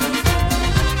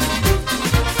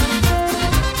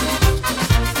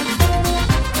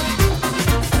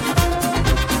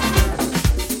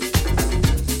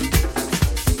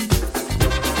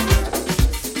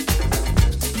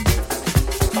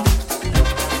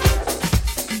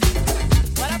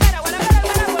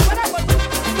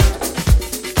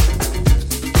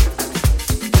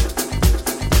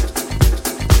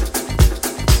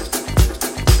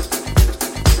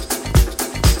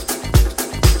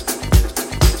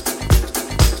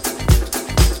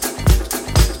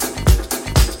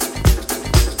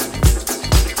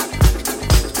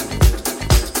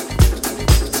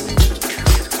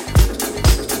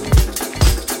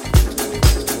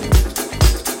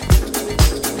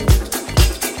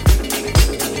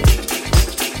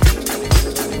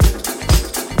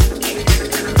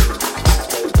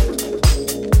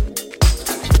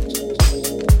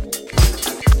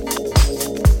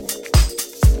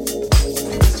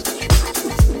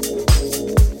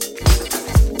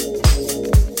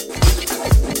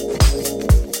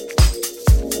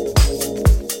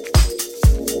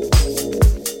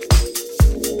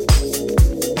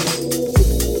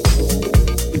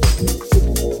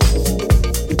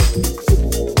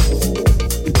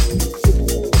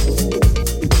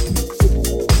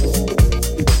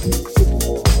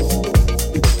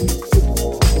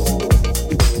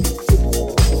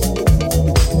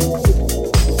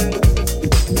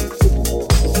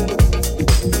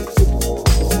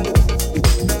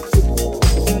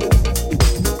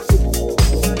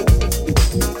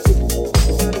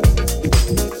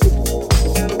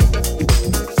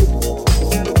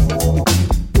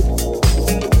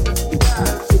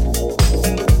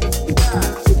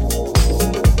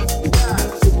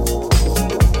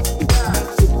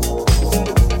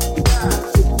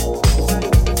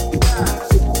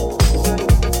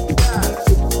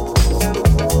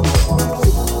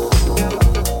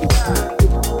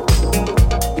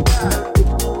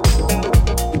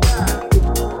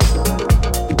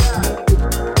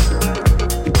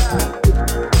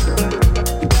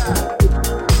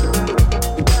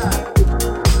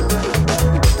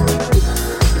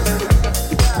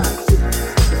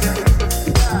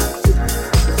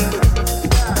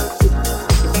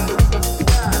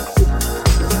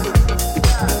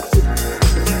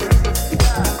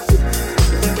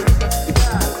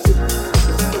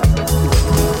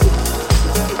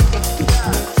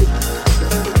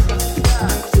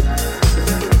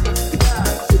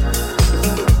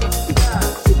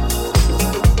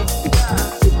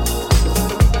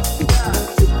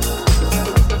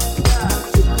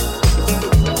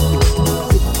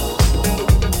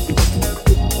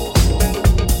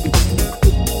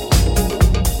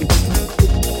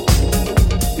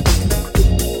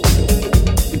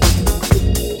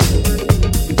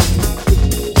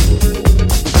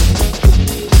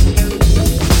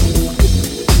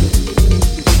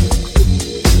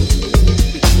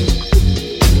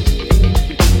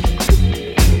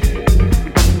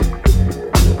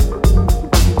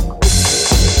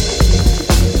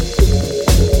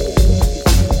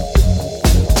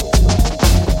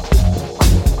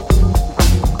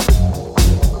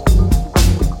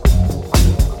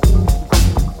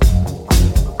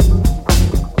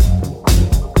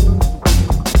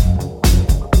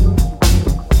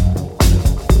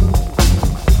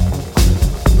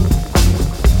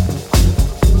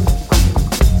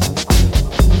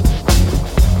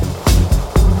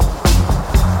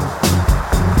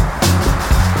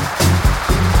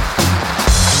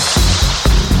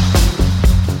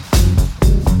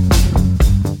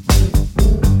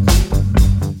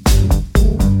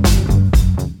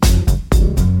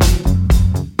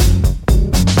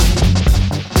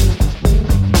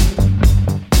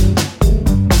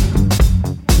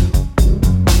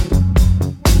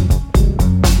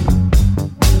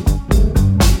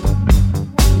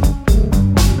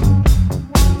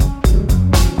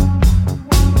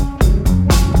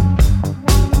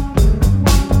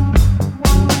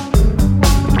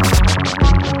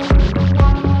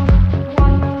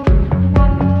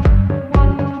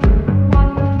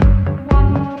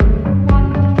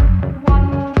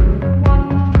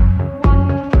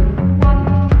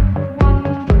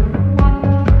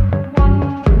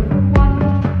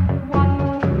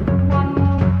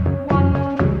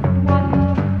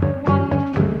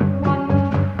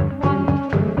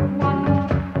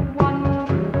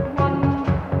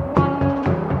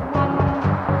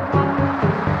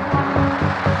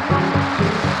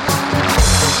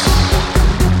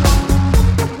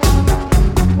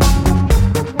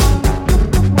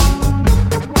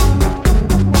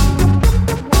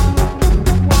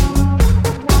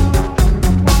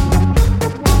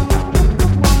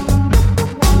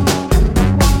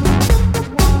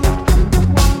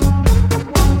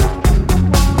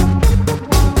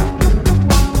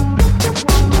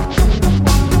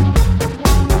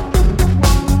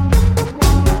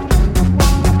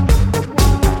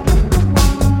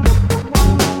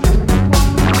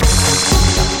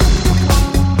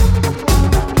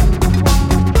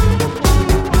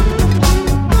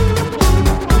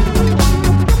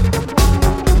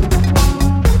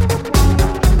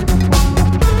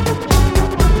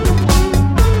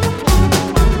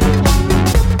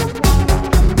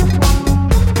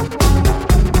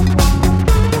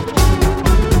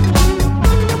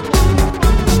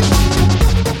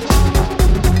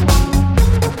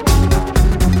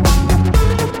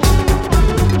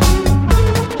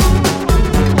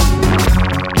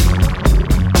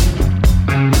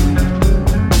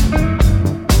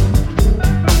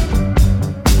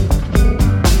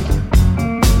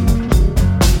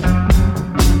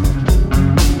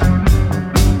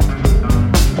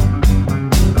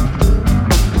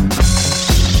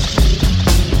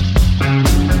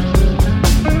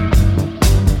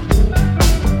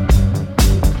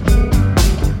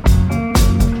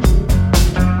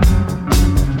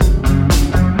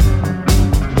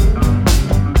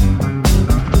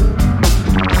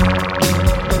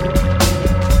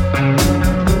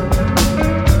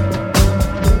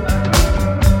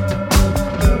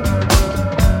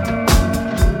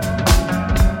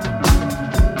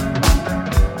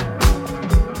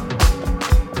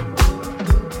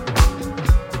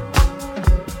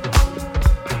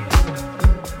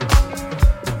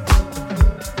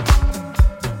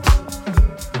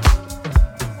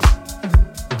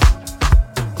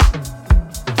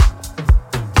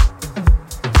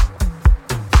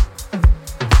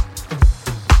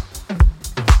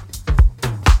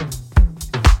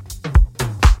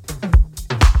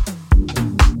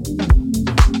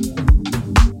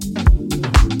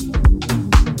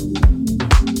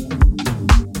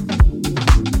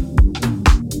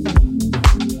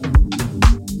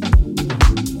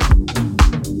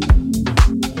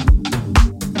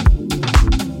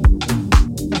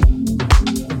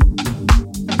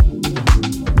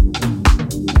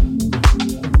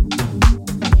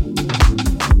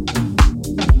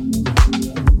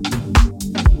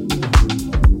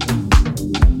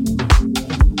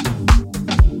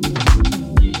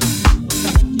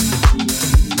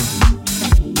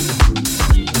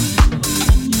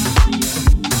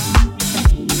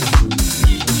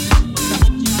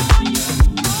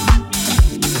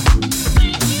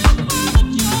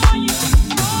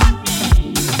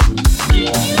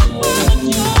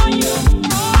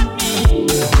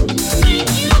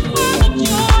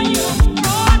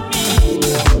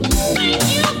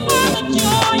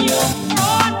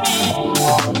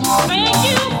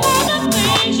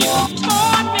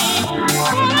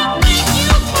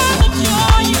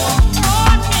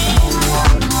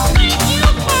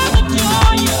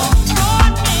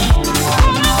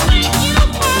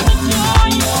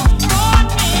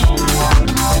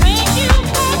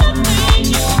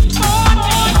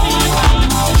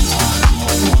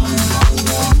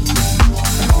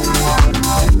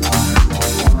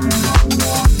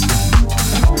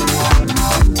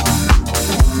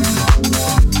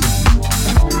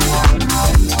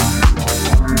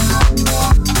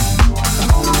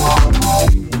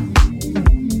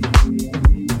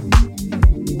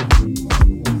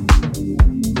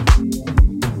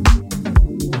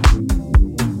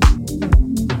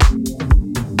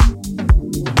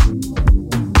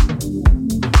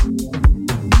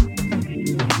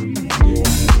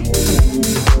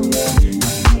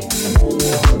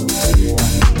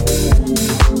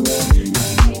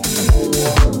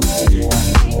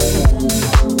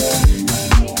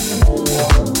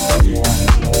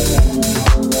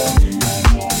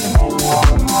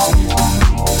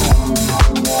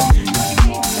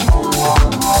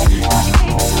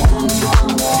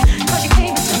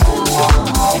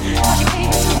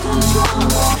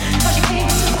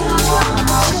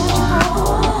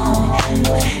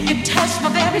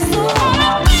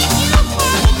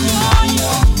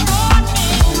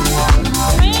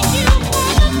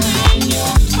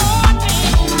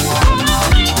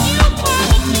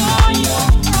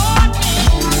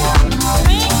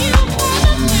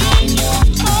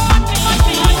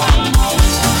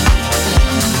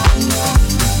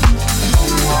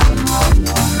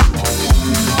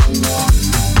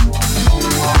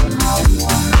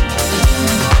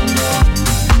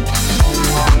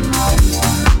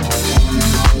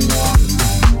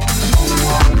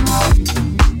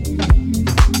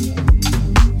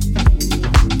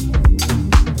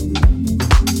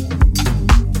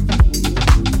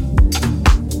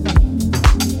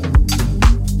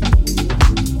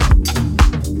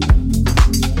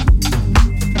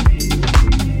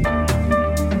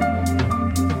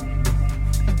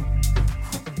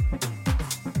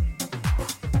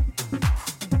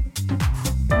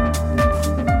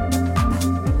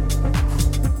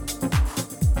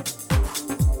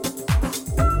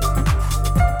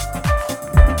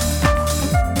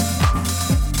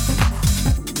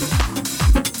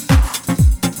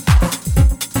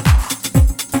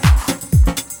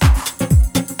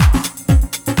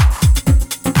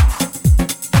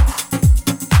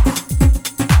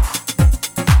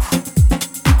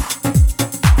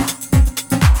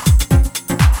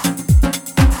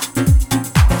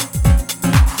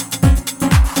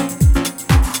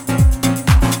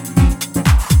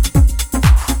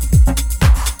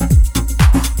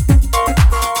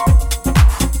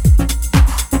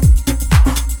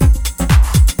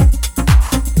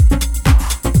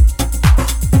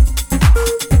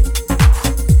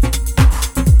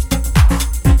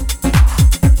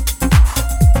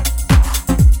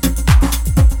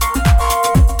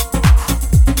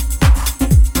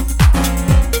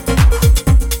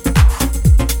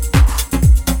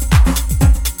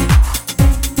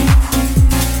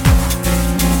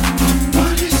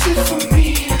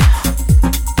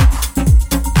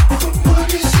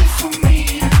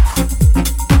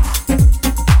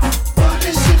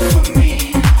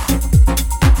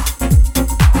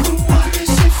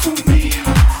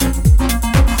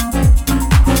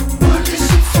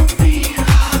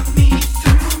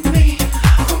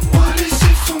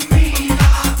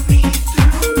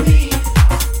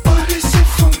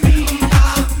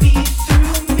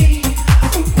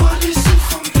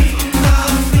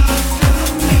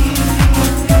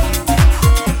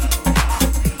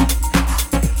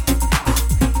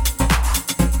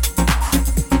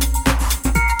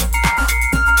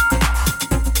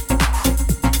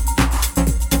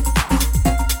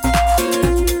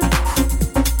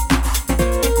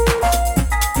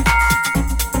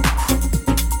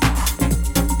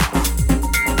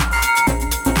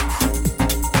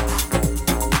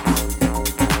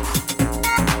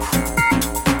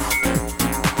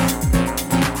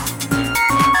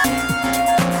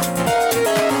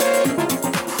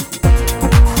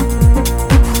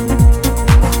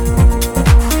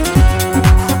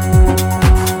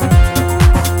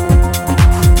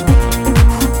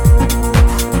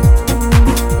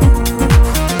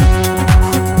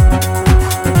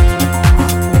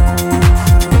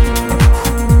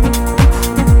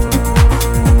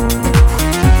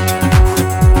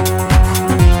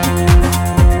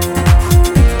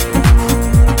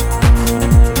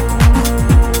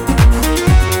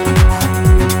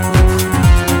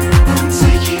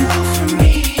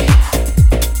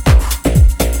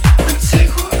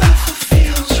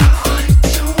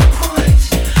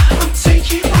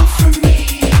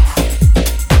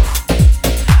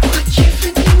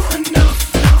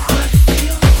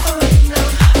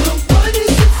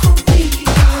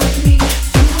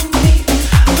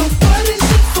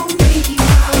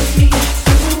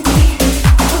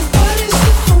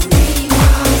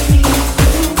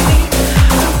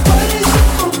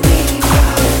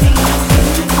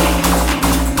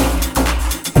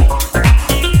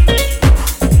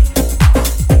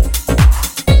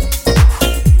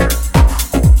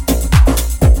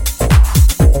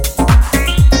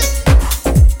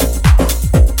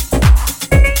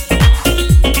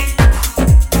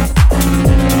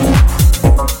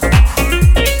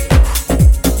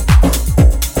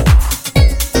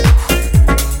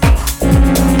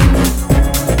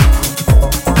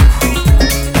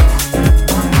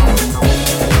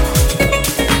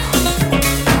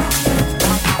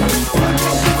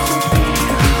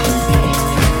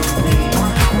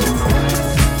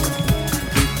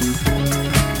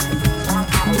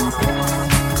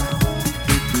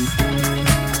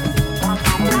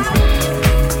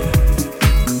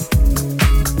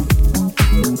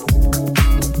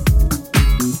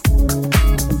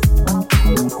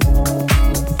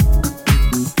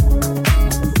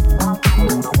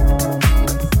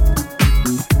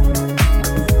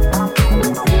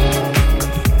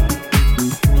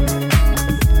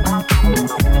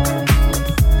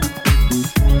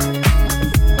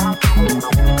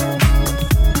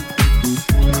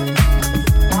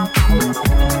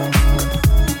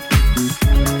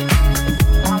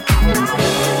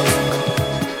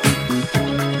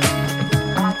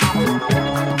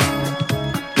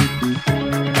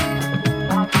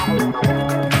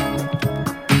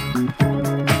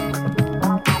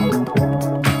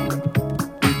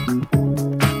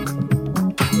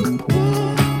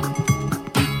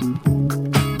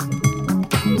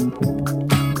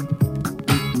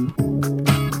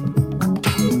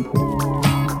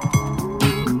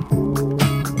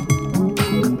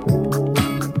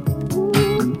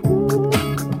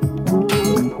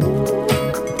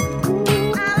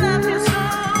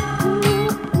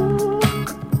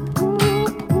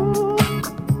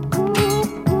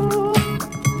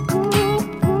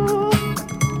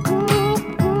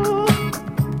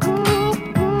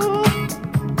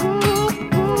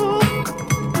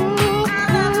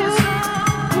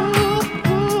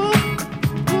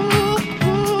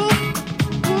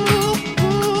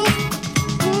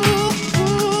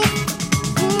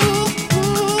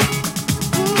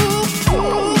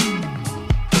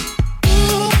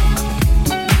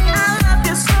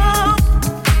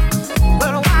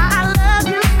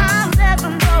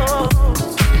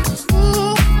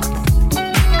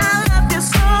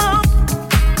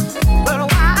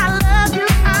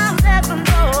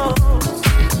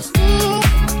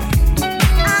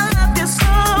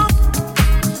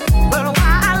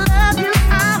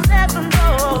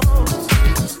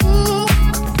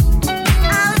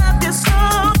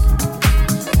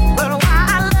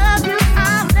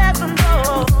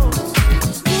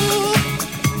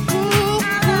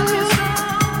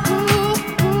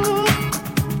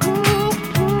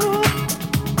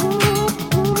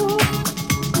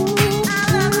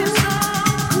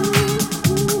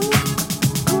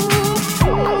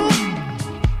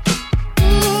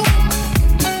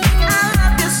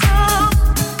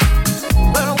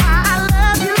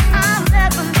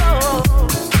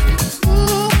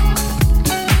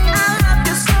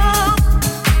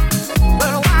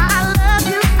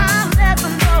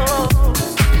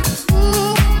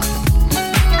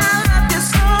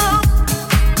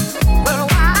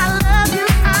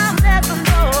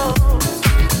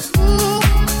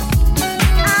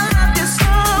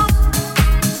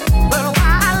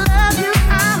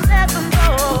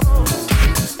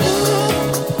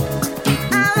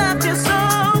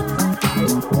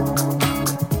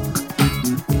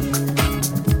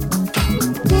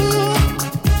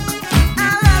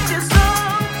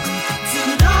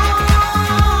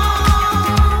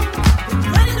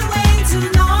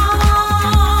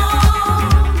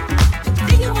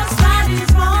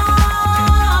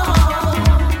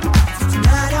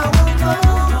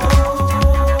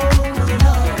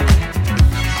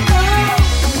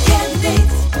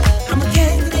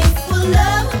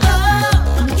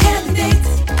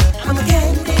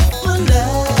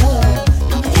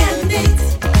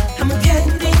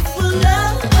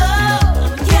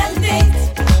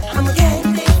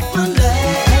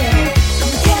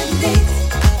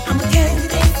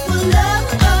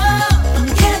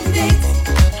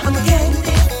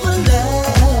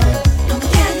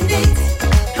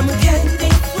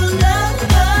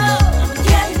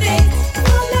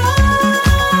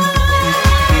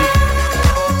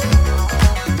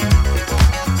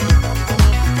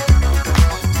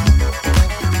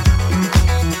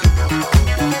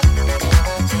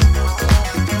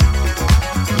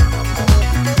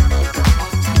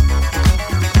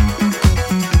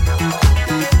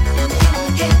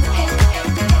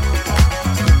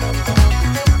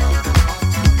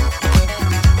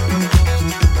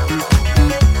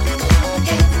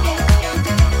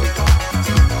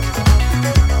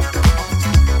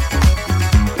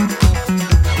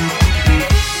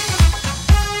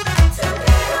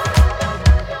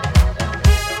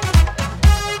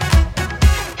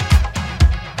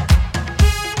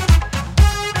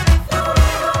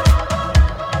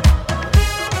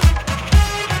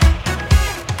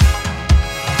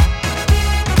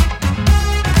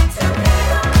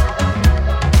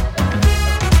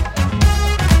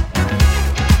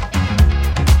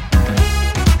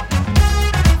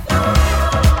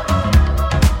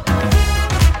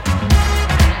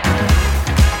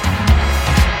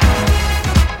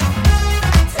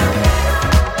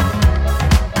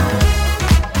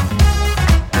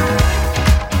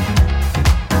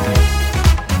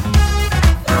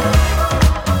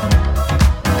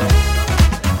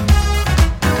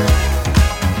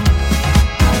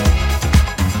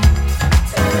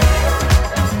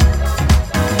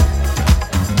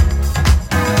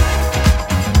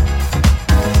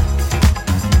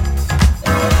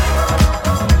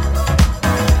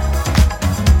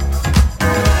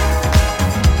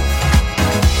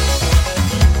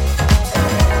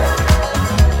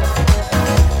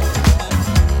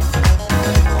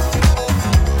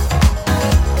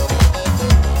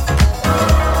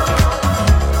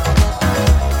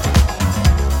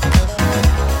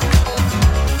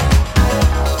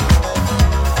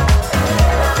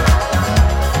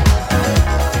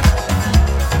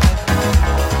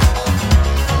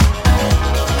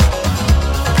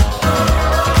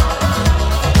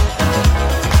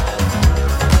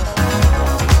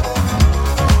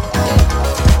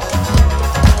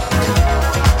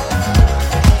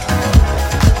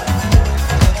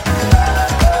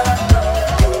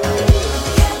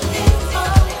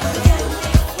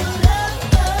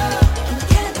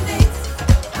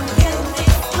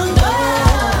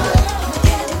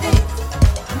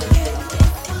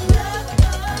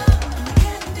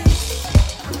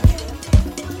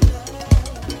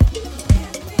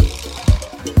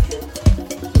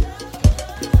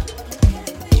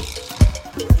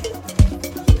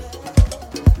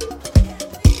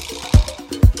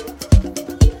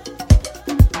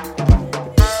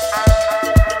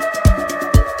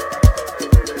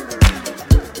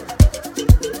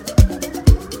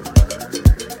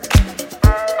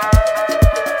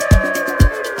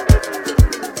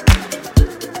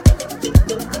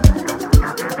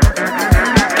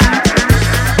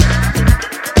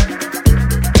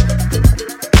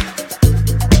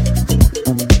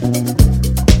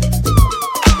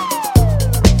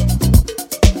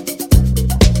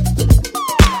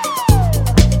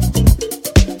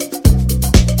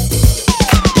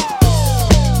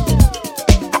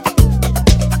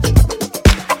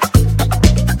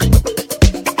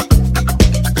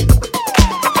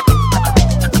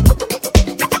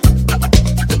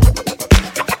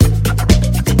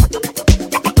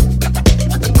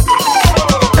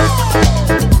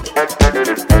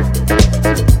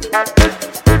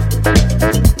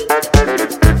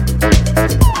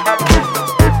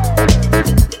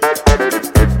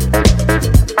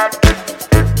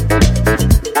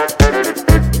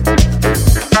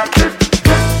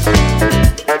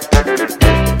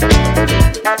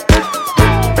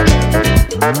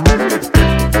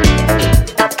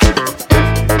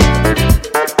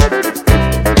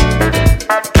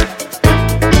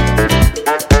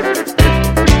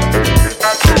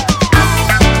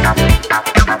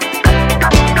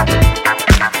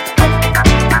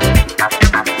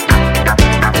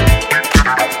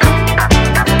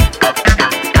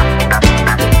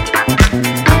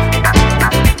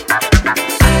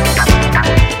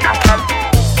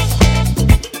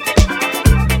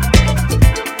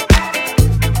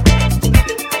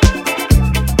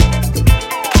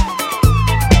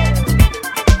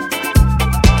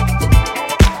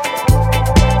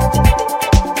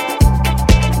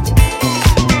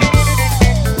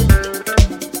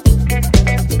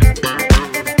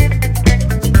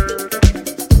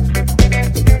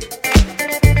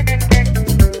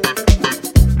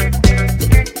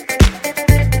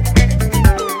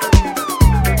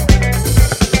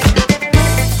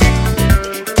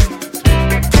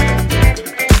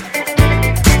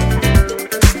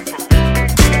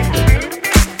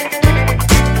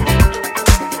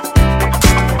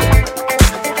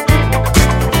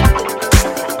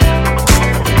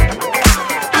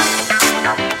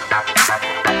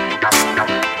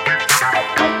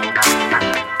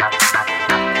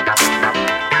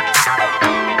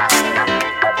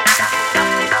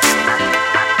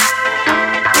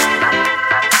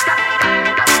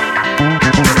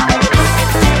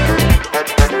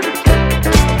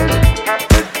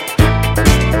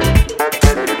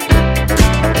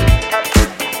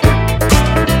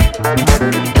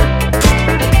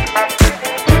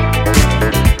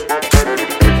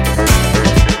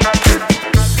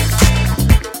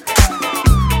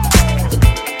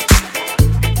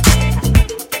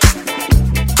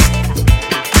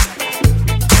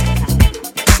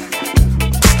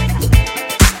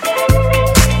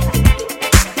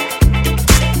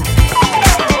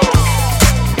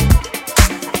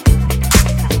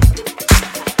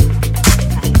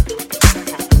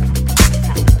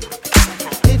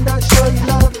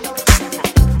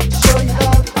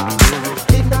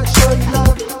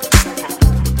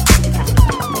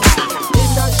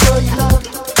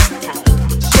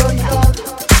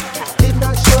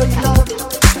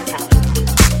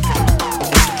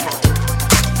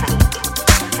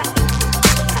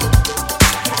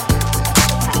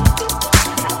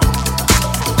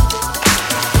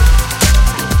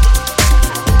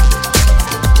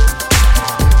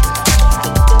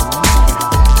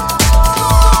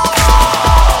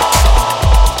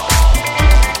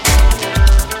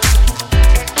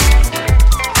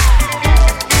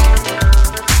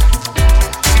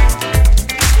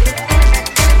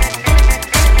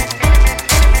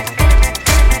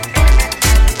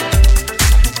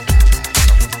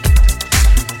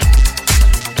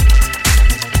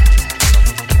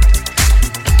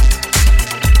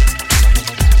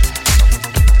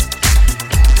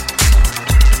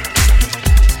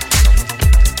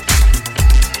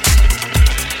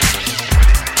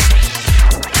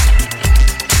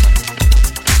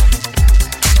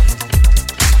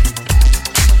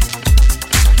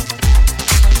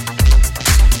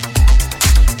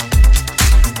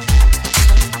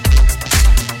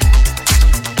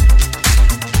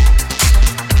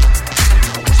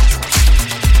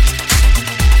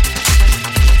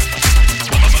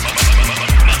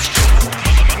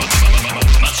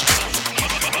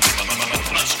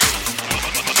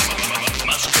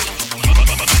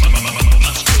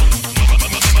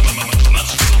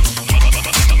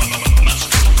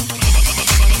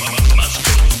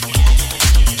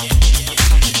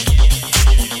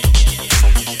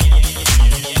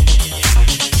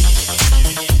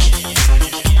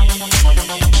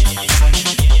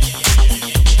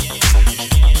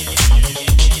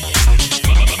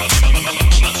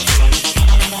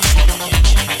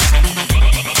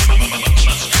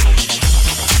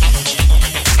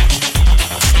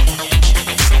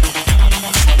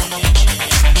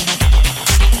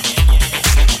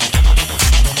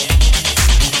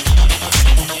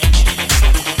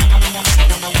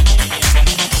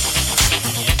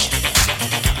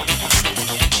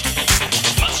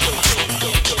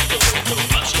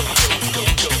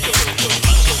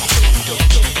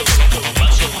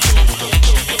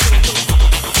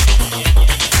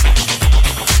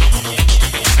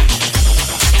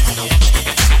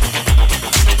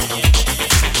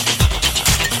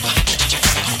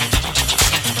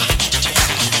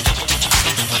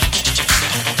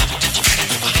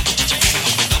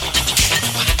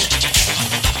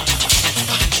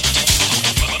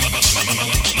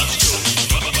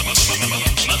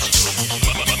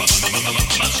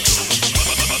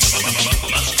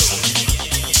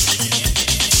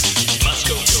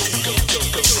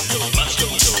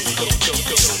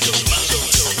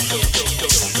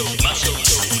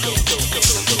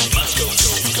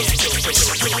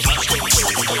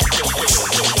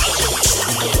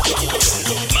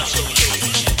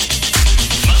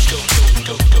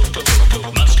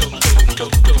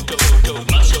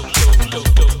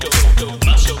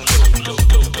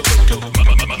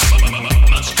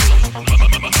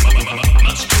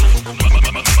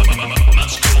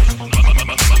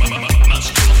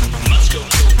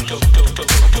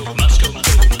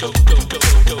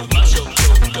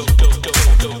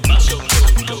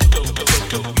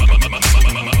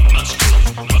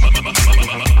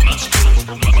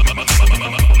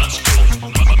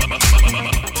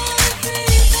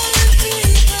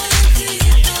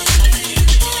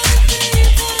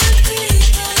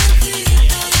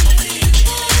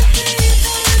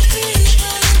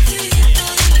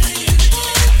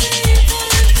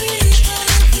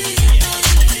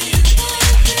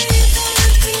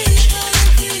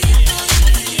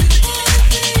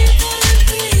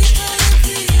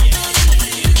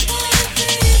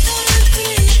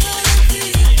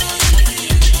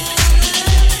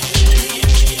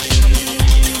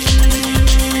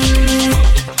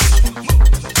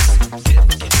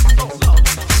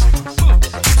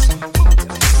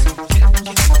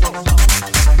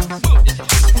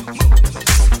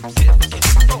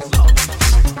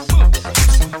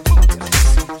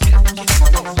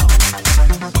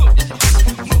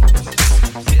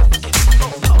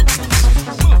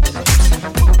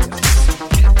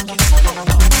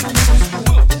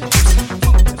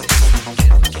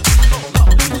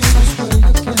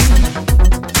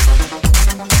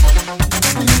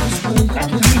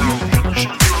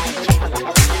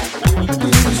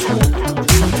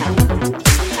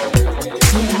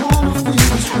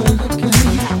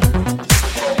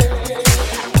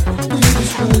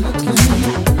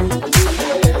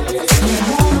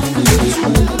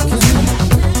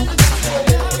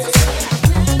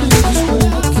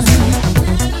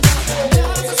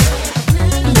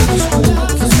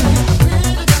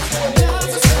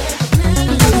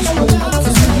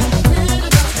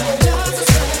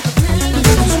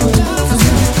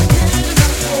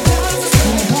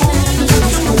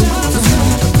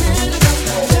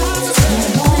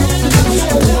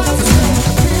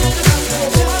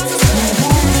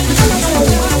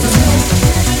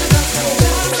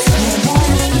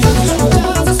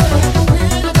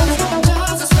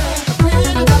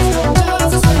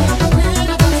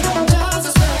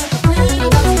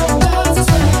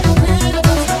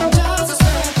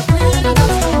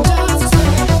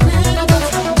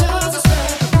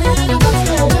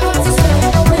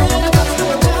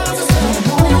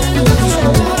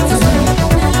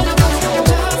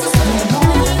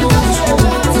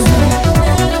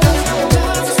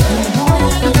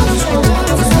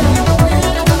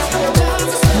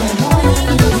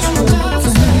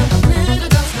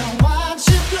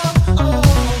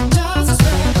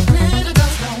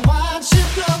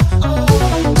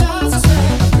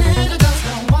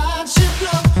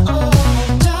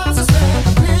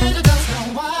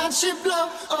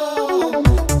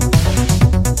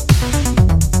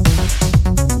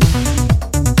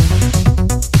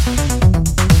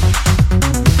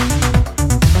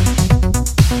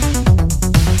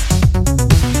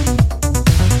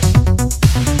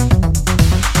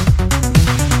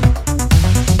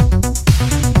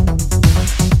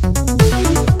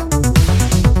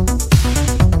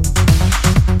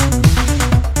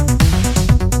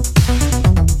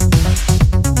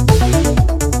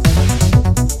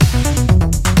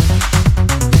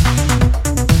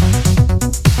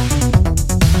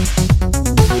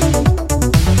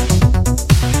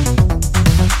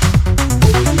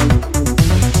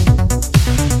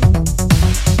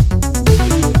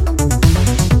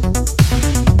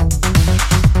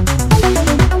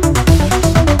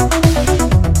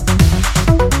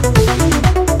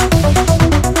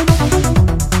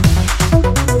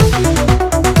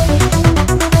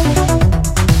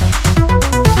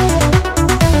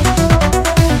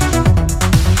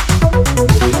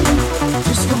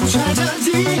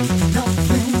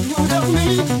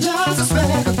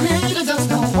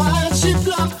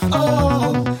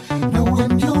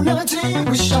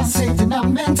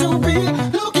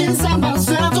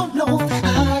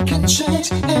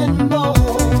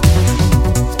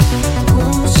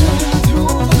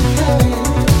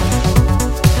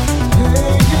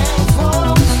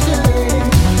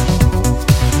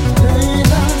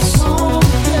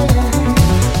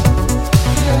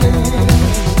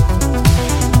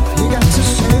 You got to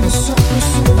say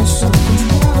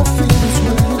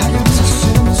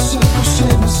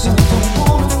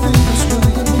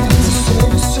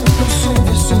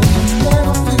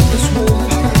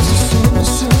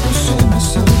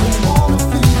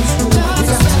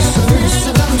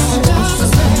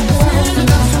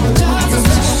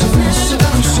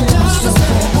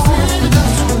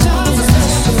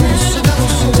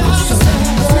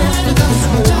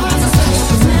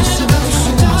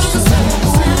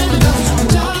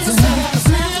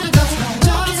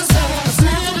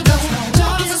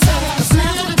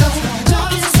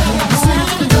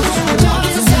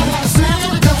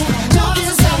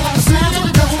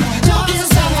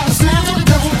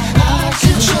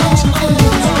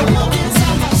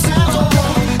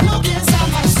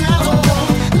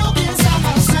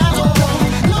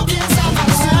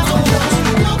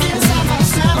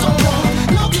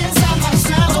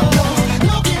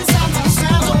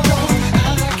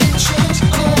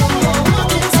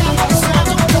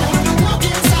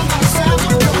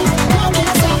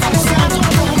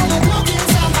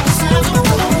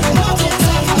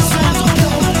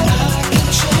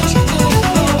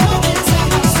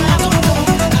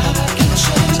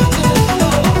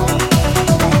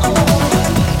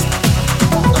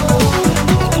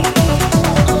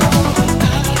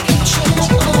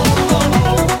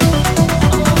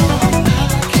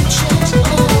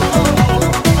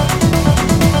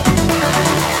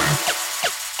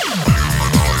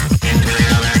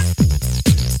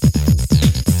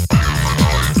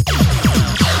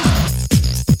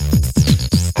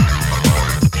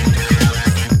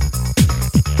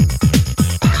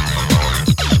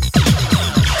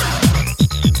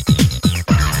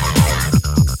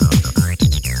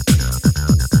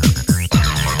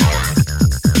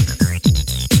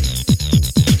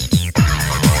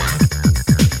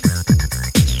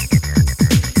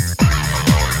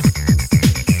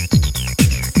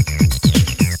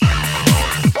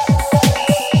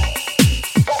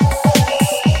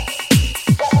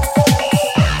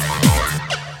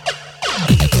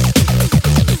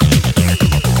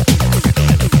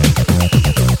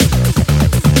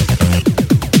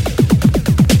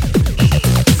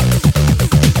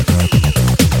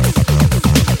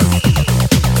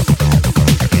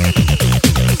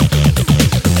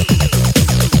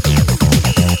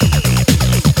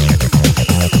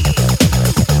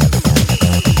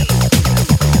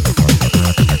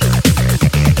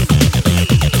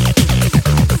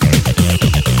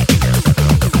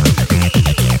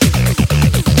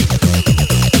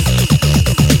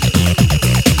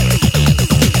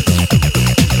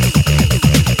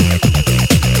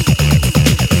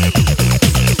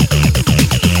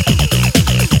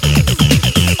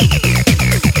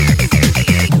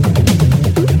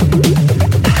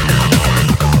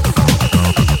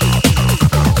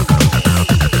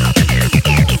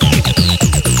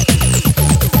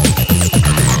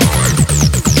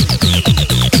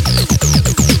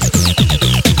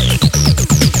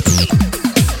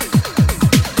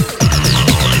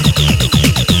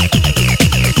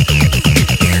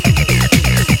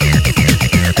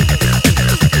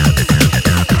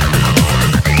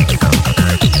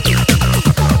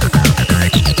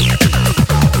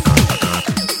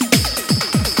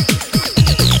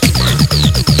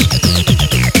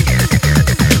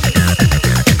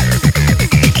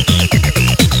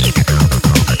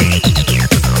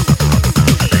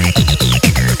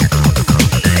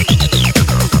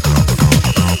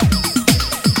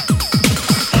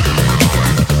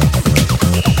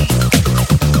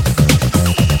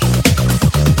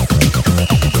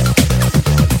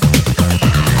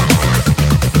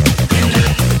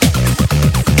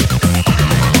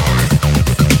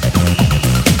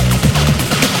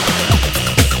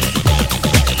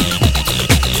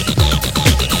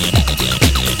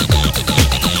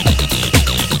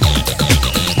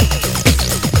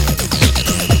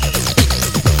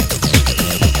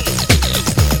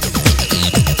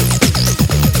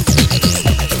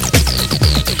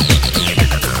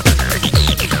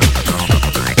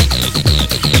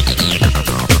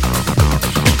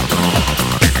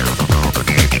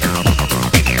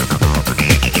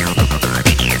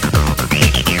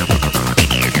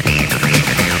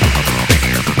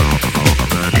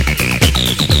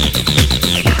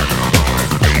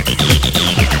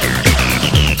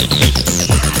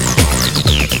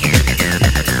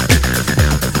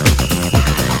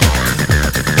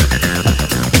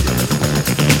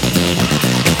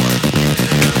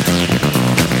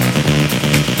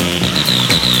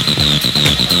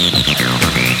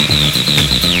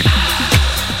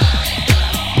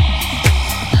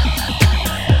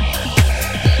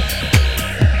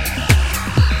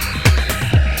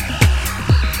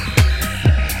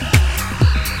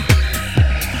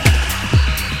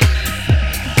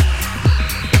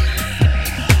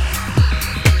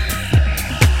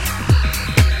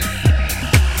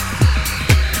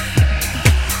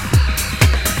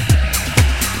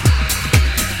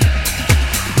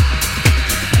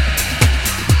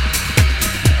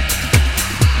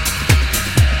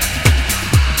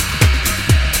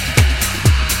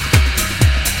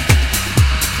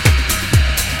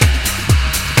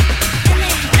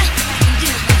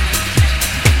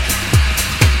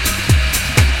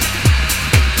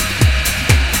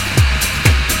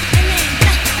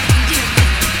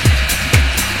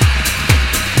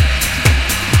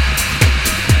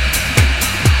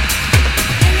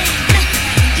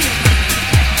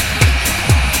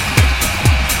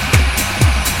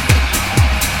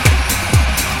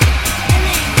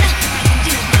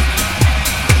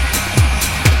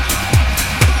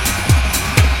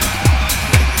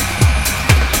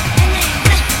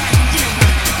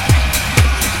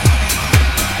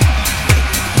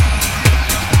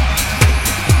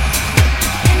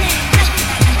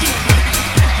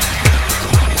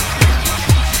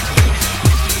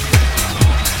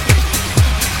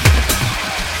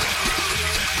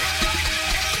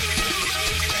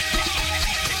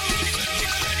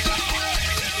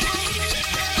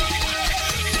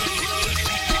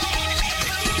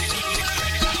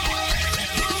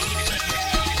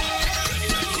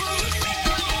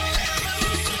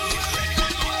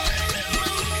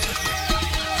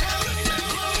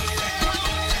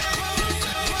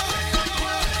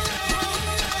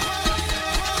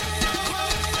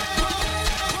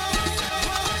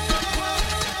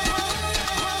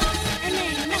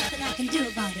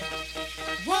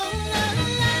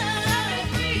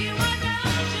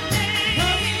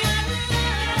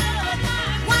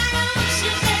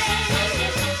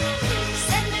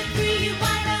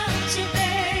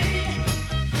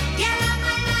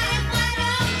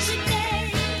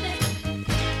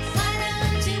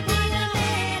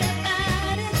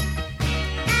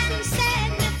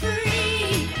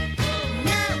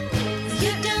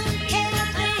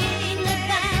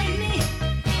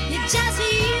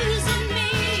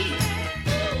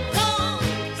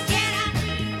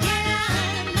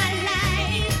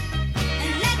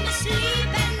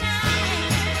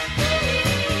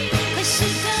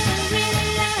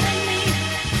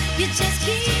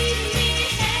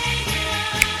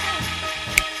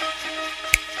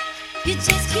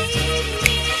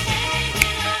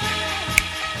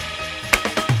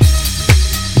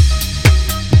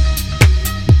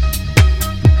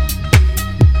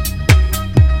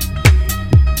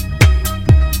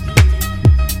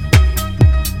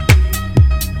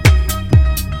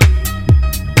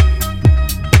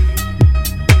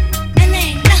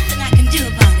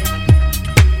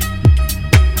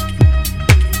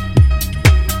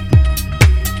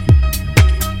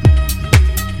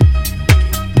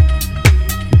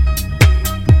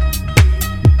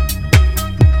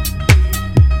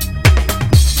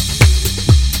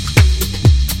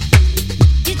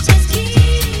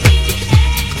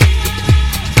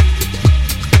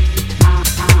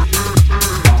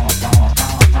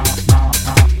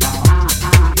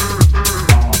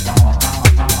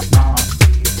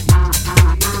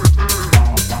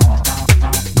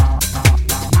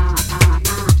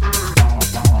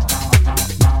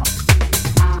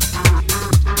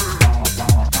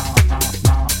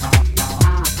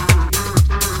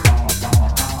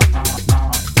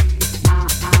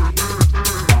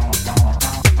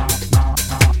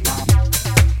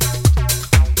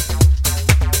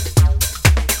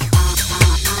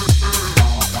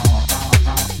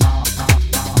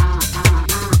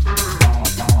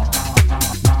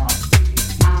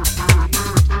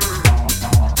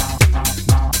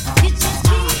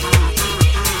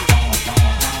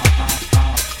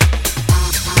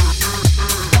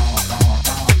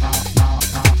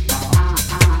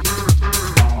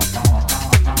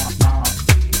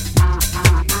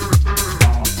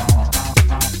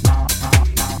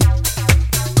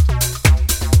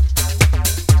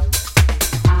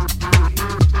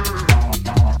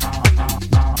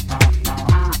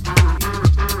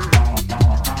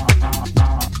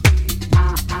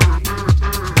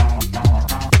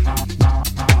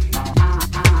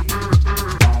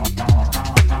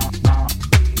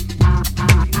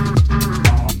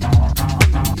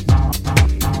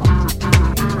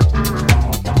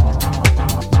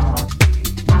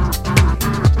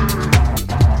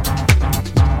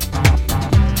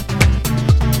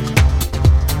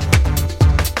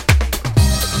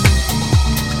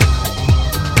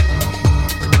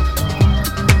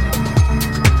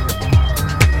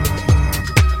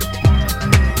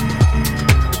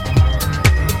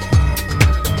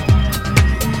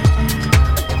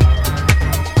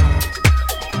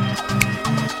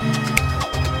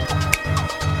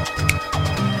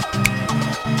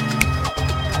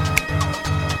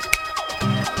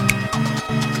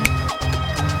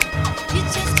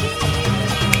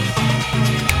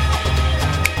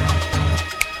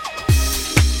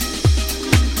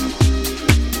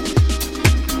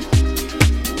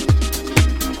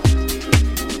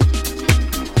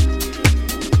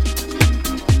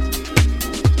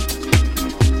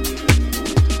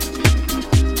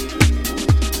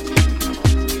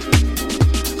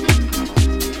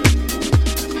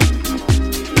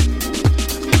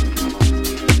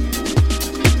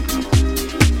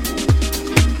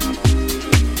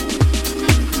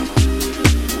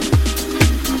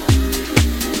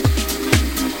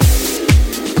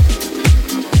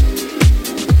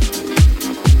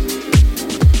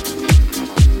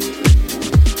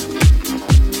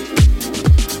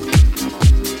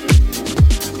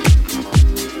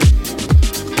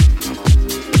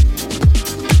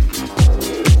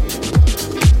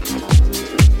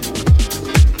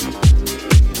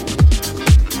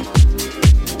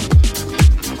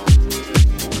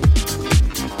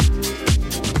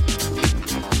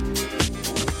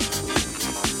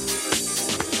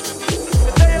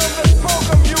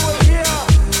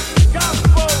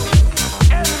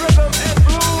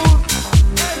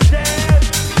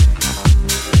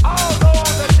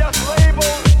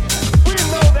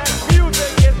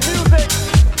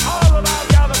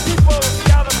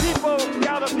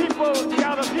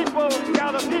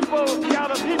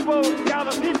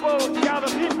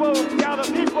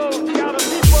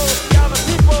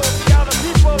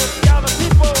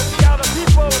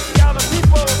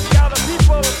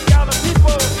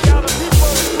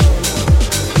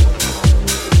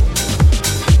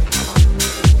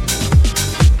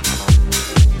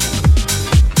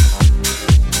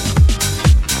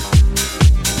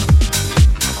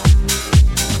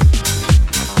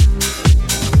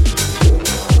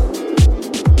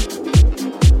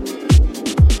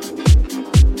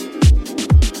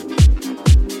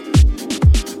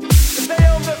Stay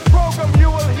on this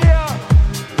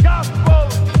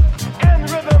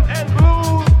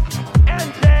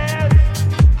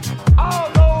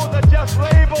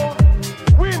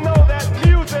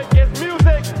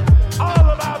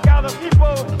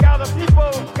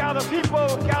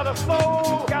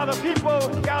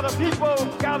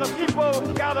gather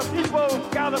people, gather people,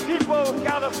 gather people,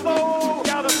 gather soul,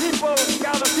 gather people,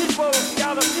 gather people,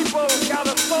 gather people,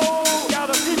 gather soul,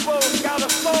 gather people, gather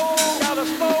soul, gather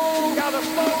soul, gather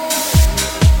soul.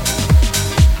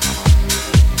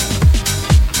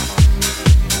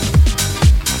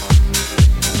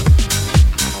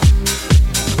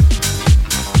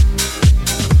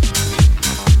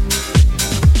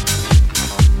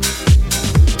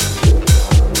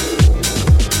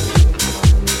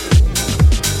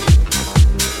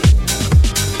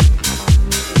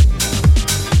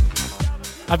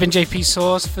 I've been JP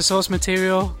Source for Source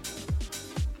Material.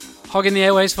 Hogging the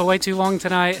airways for way too long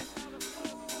tonight.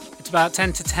 It's about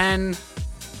 10 to 10.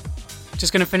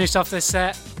 Just going to finish off this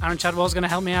set. Aaron Chadwell's going to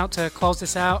help me out to close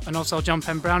this out. And also John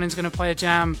Penn Browning's going to play a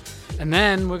jam. And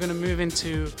then we're going to move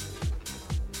into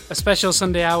a special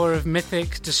Sunday hour of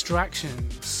Mythic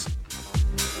Distractions.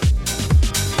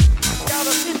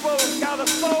 Gather people, gather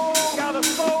soul, gather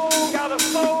soul, gather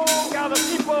soul, gather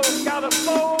people, gather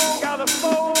soul, gather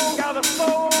soul, gather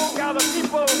soul, gather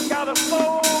people, gather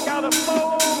soul, gather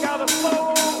soul, gather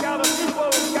soul, gather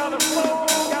people, gather soul,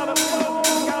 gather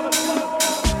soul, gather soul.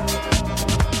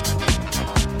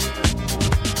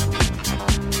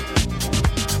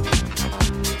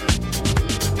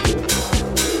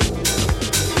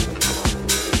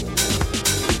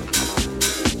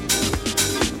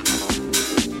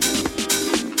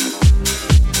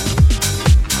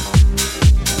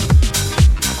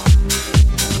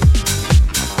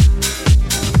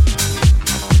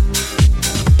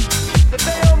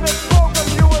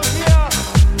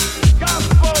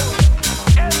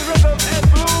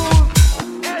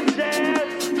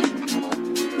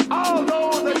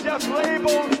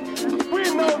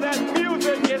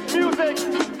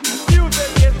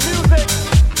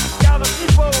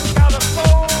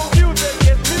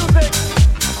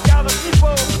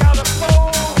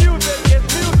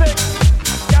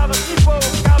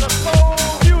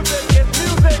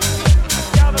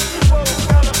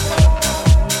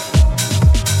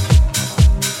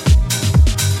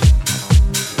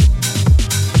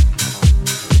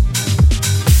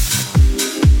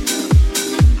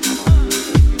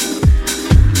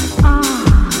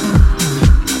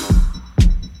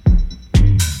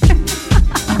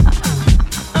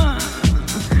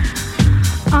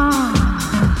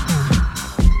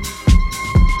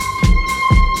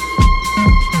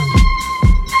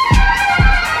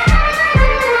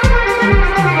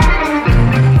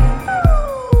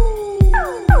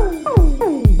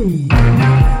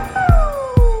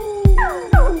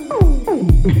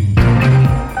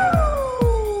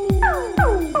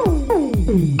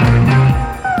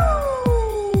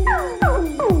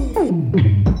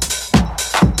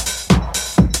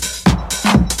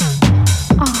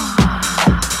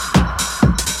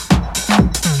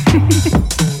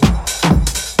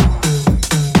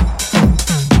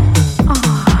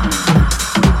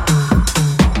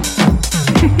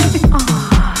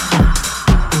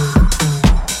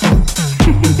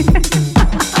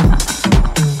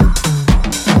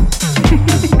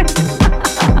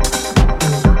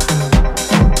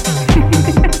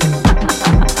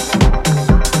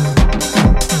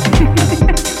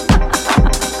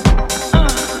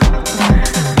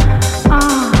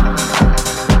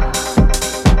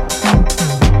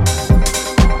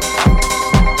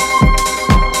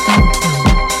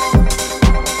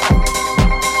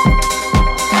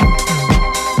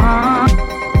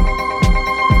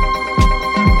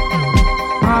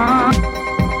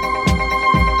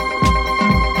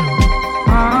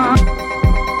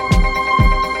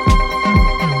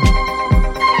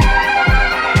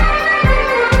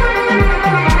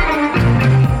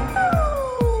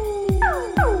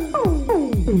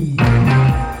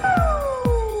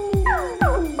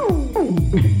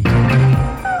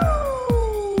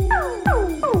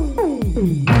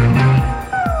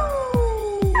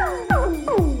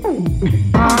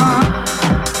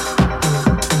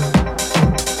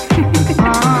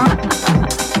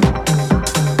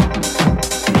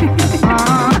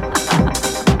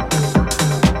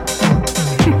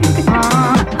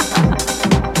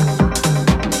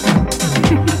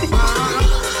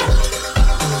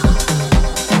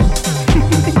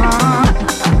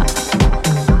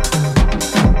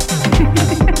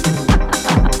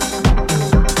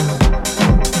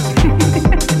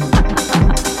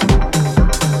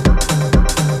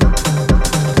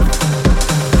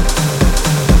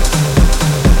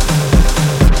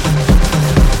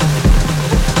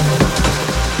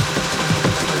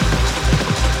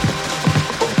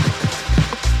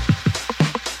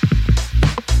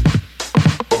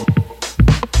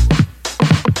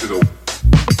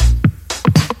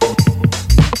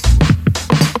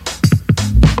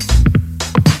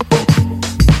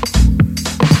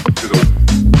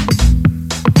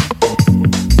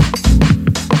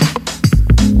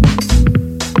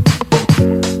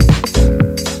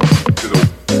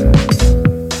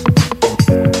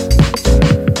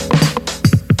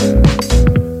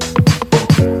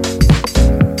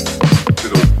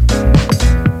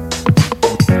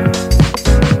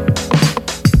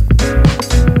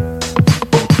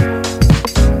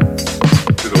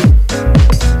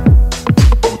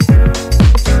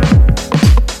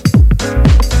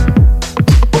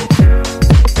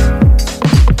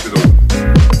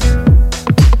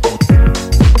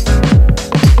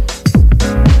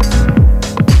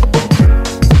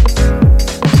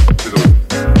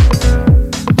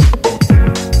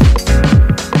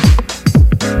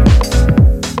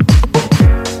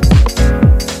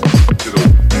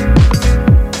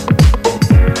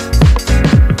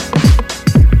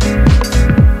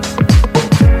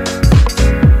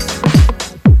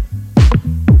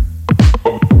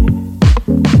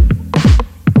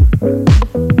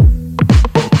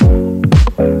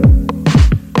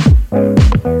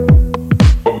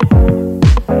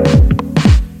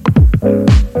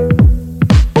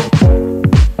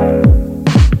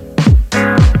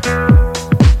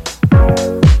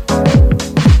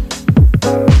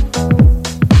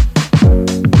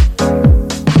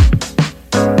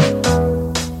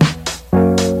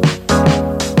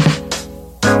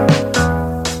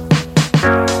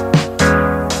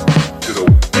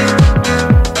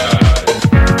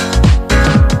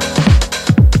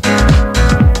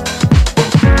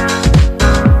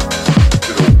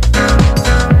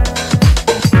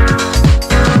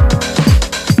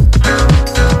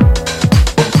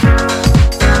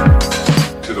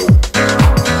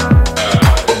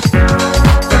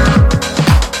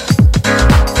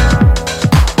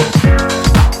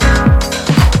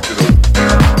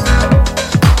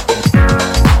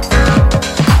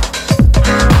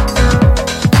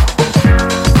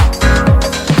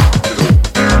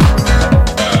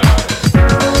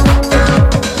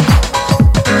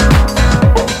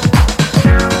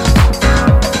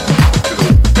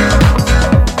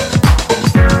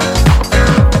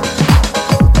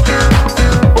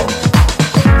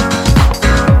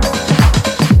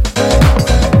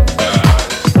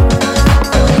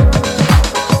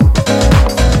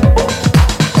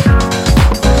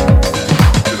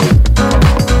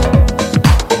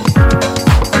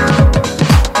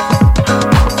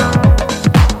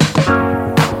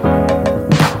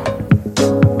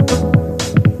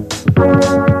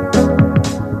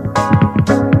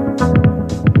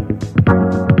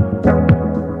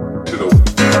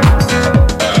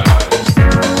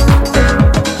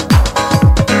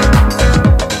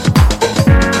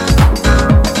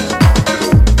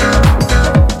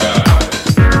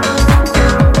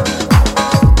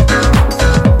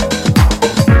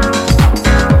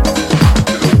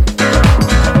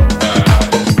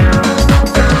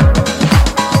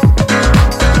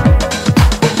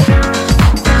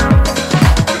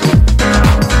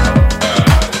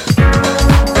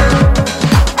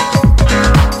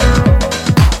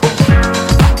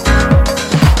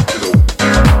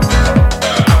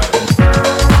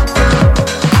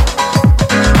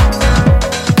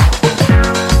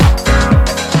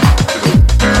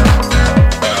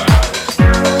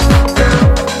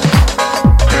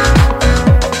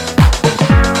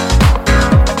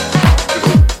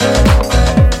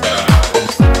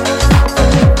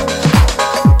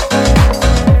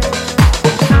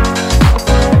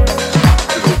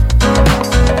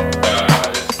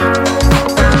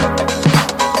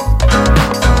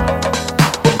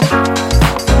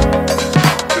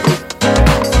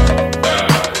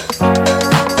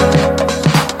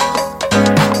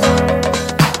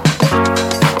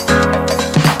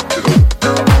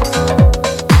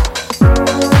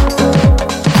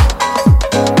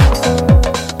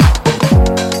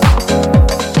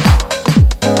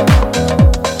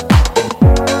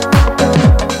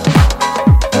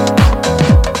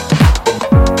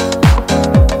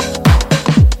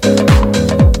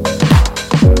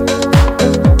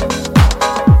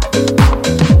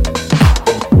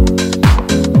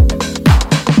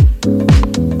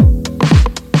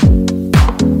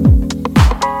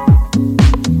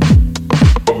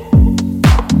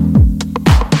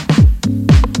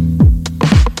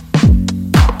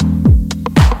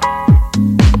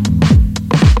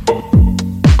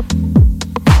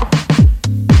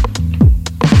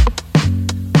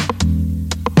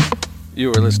 You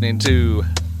are listening to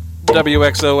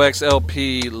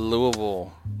WXOXLP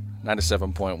Louisville,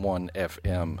 97.1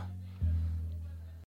 FM.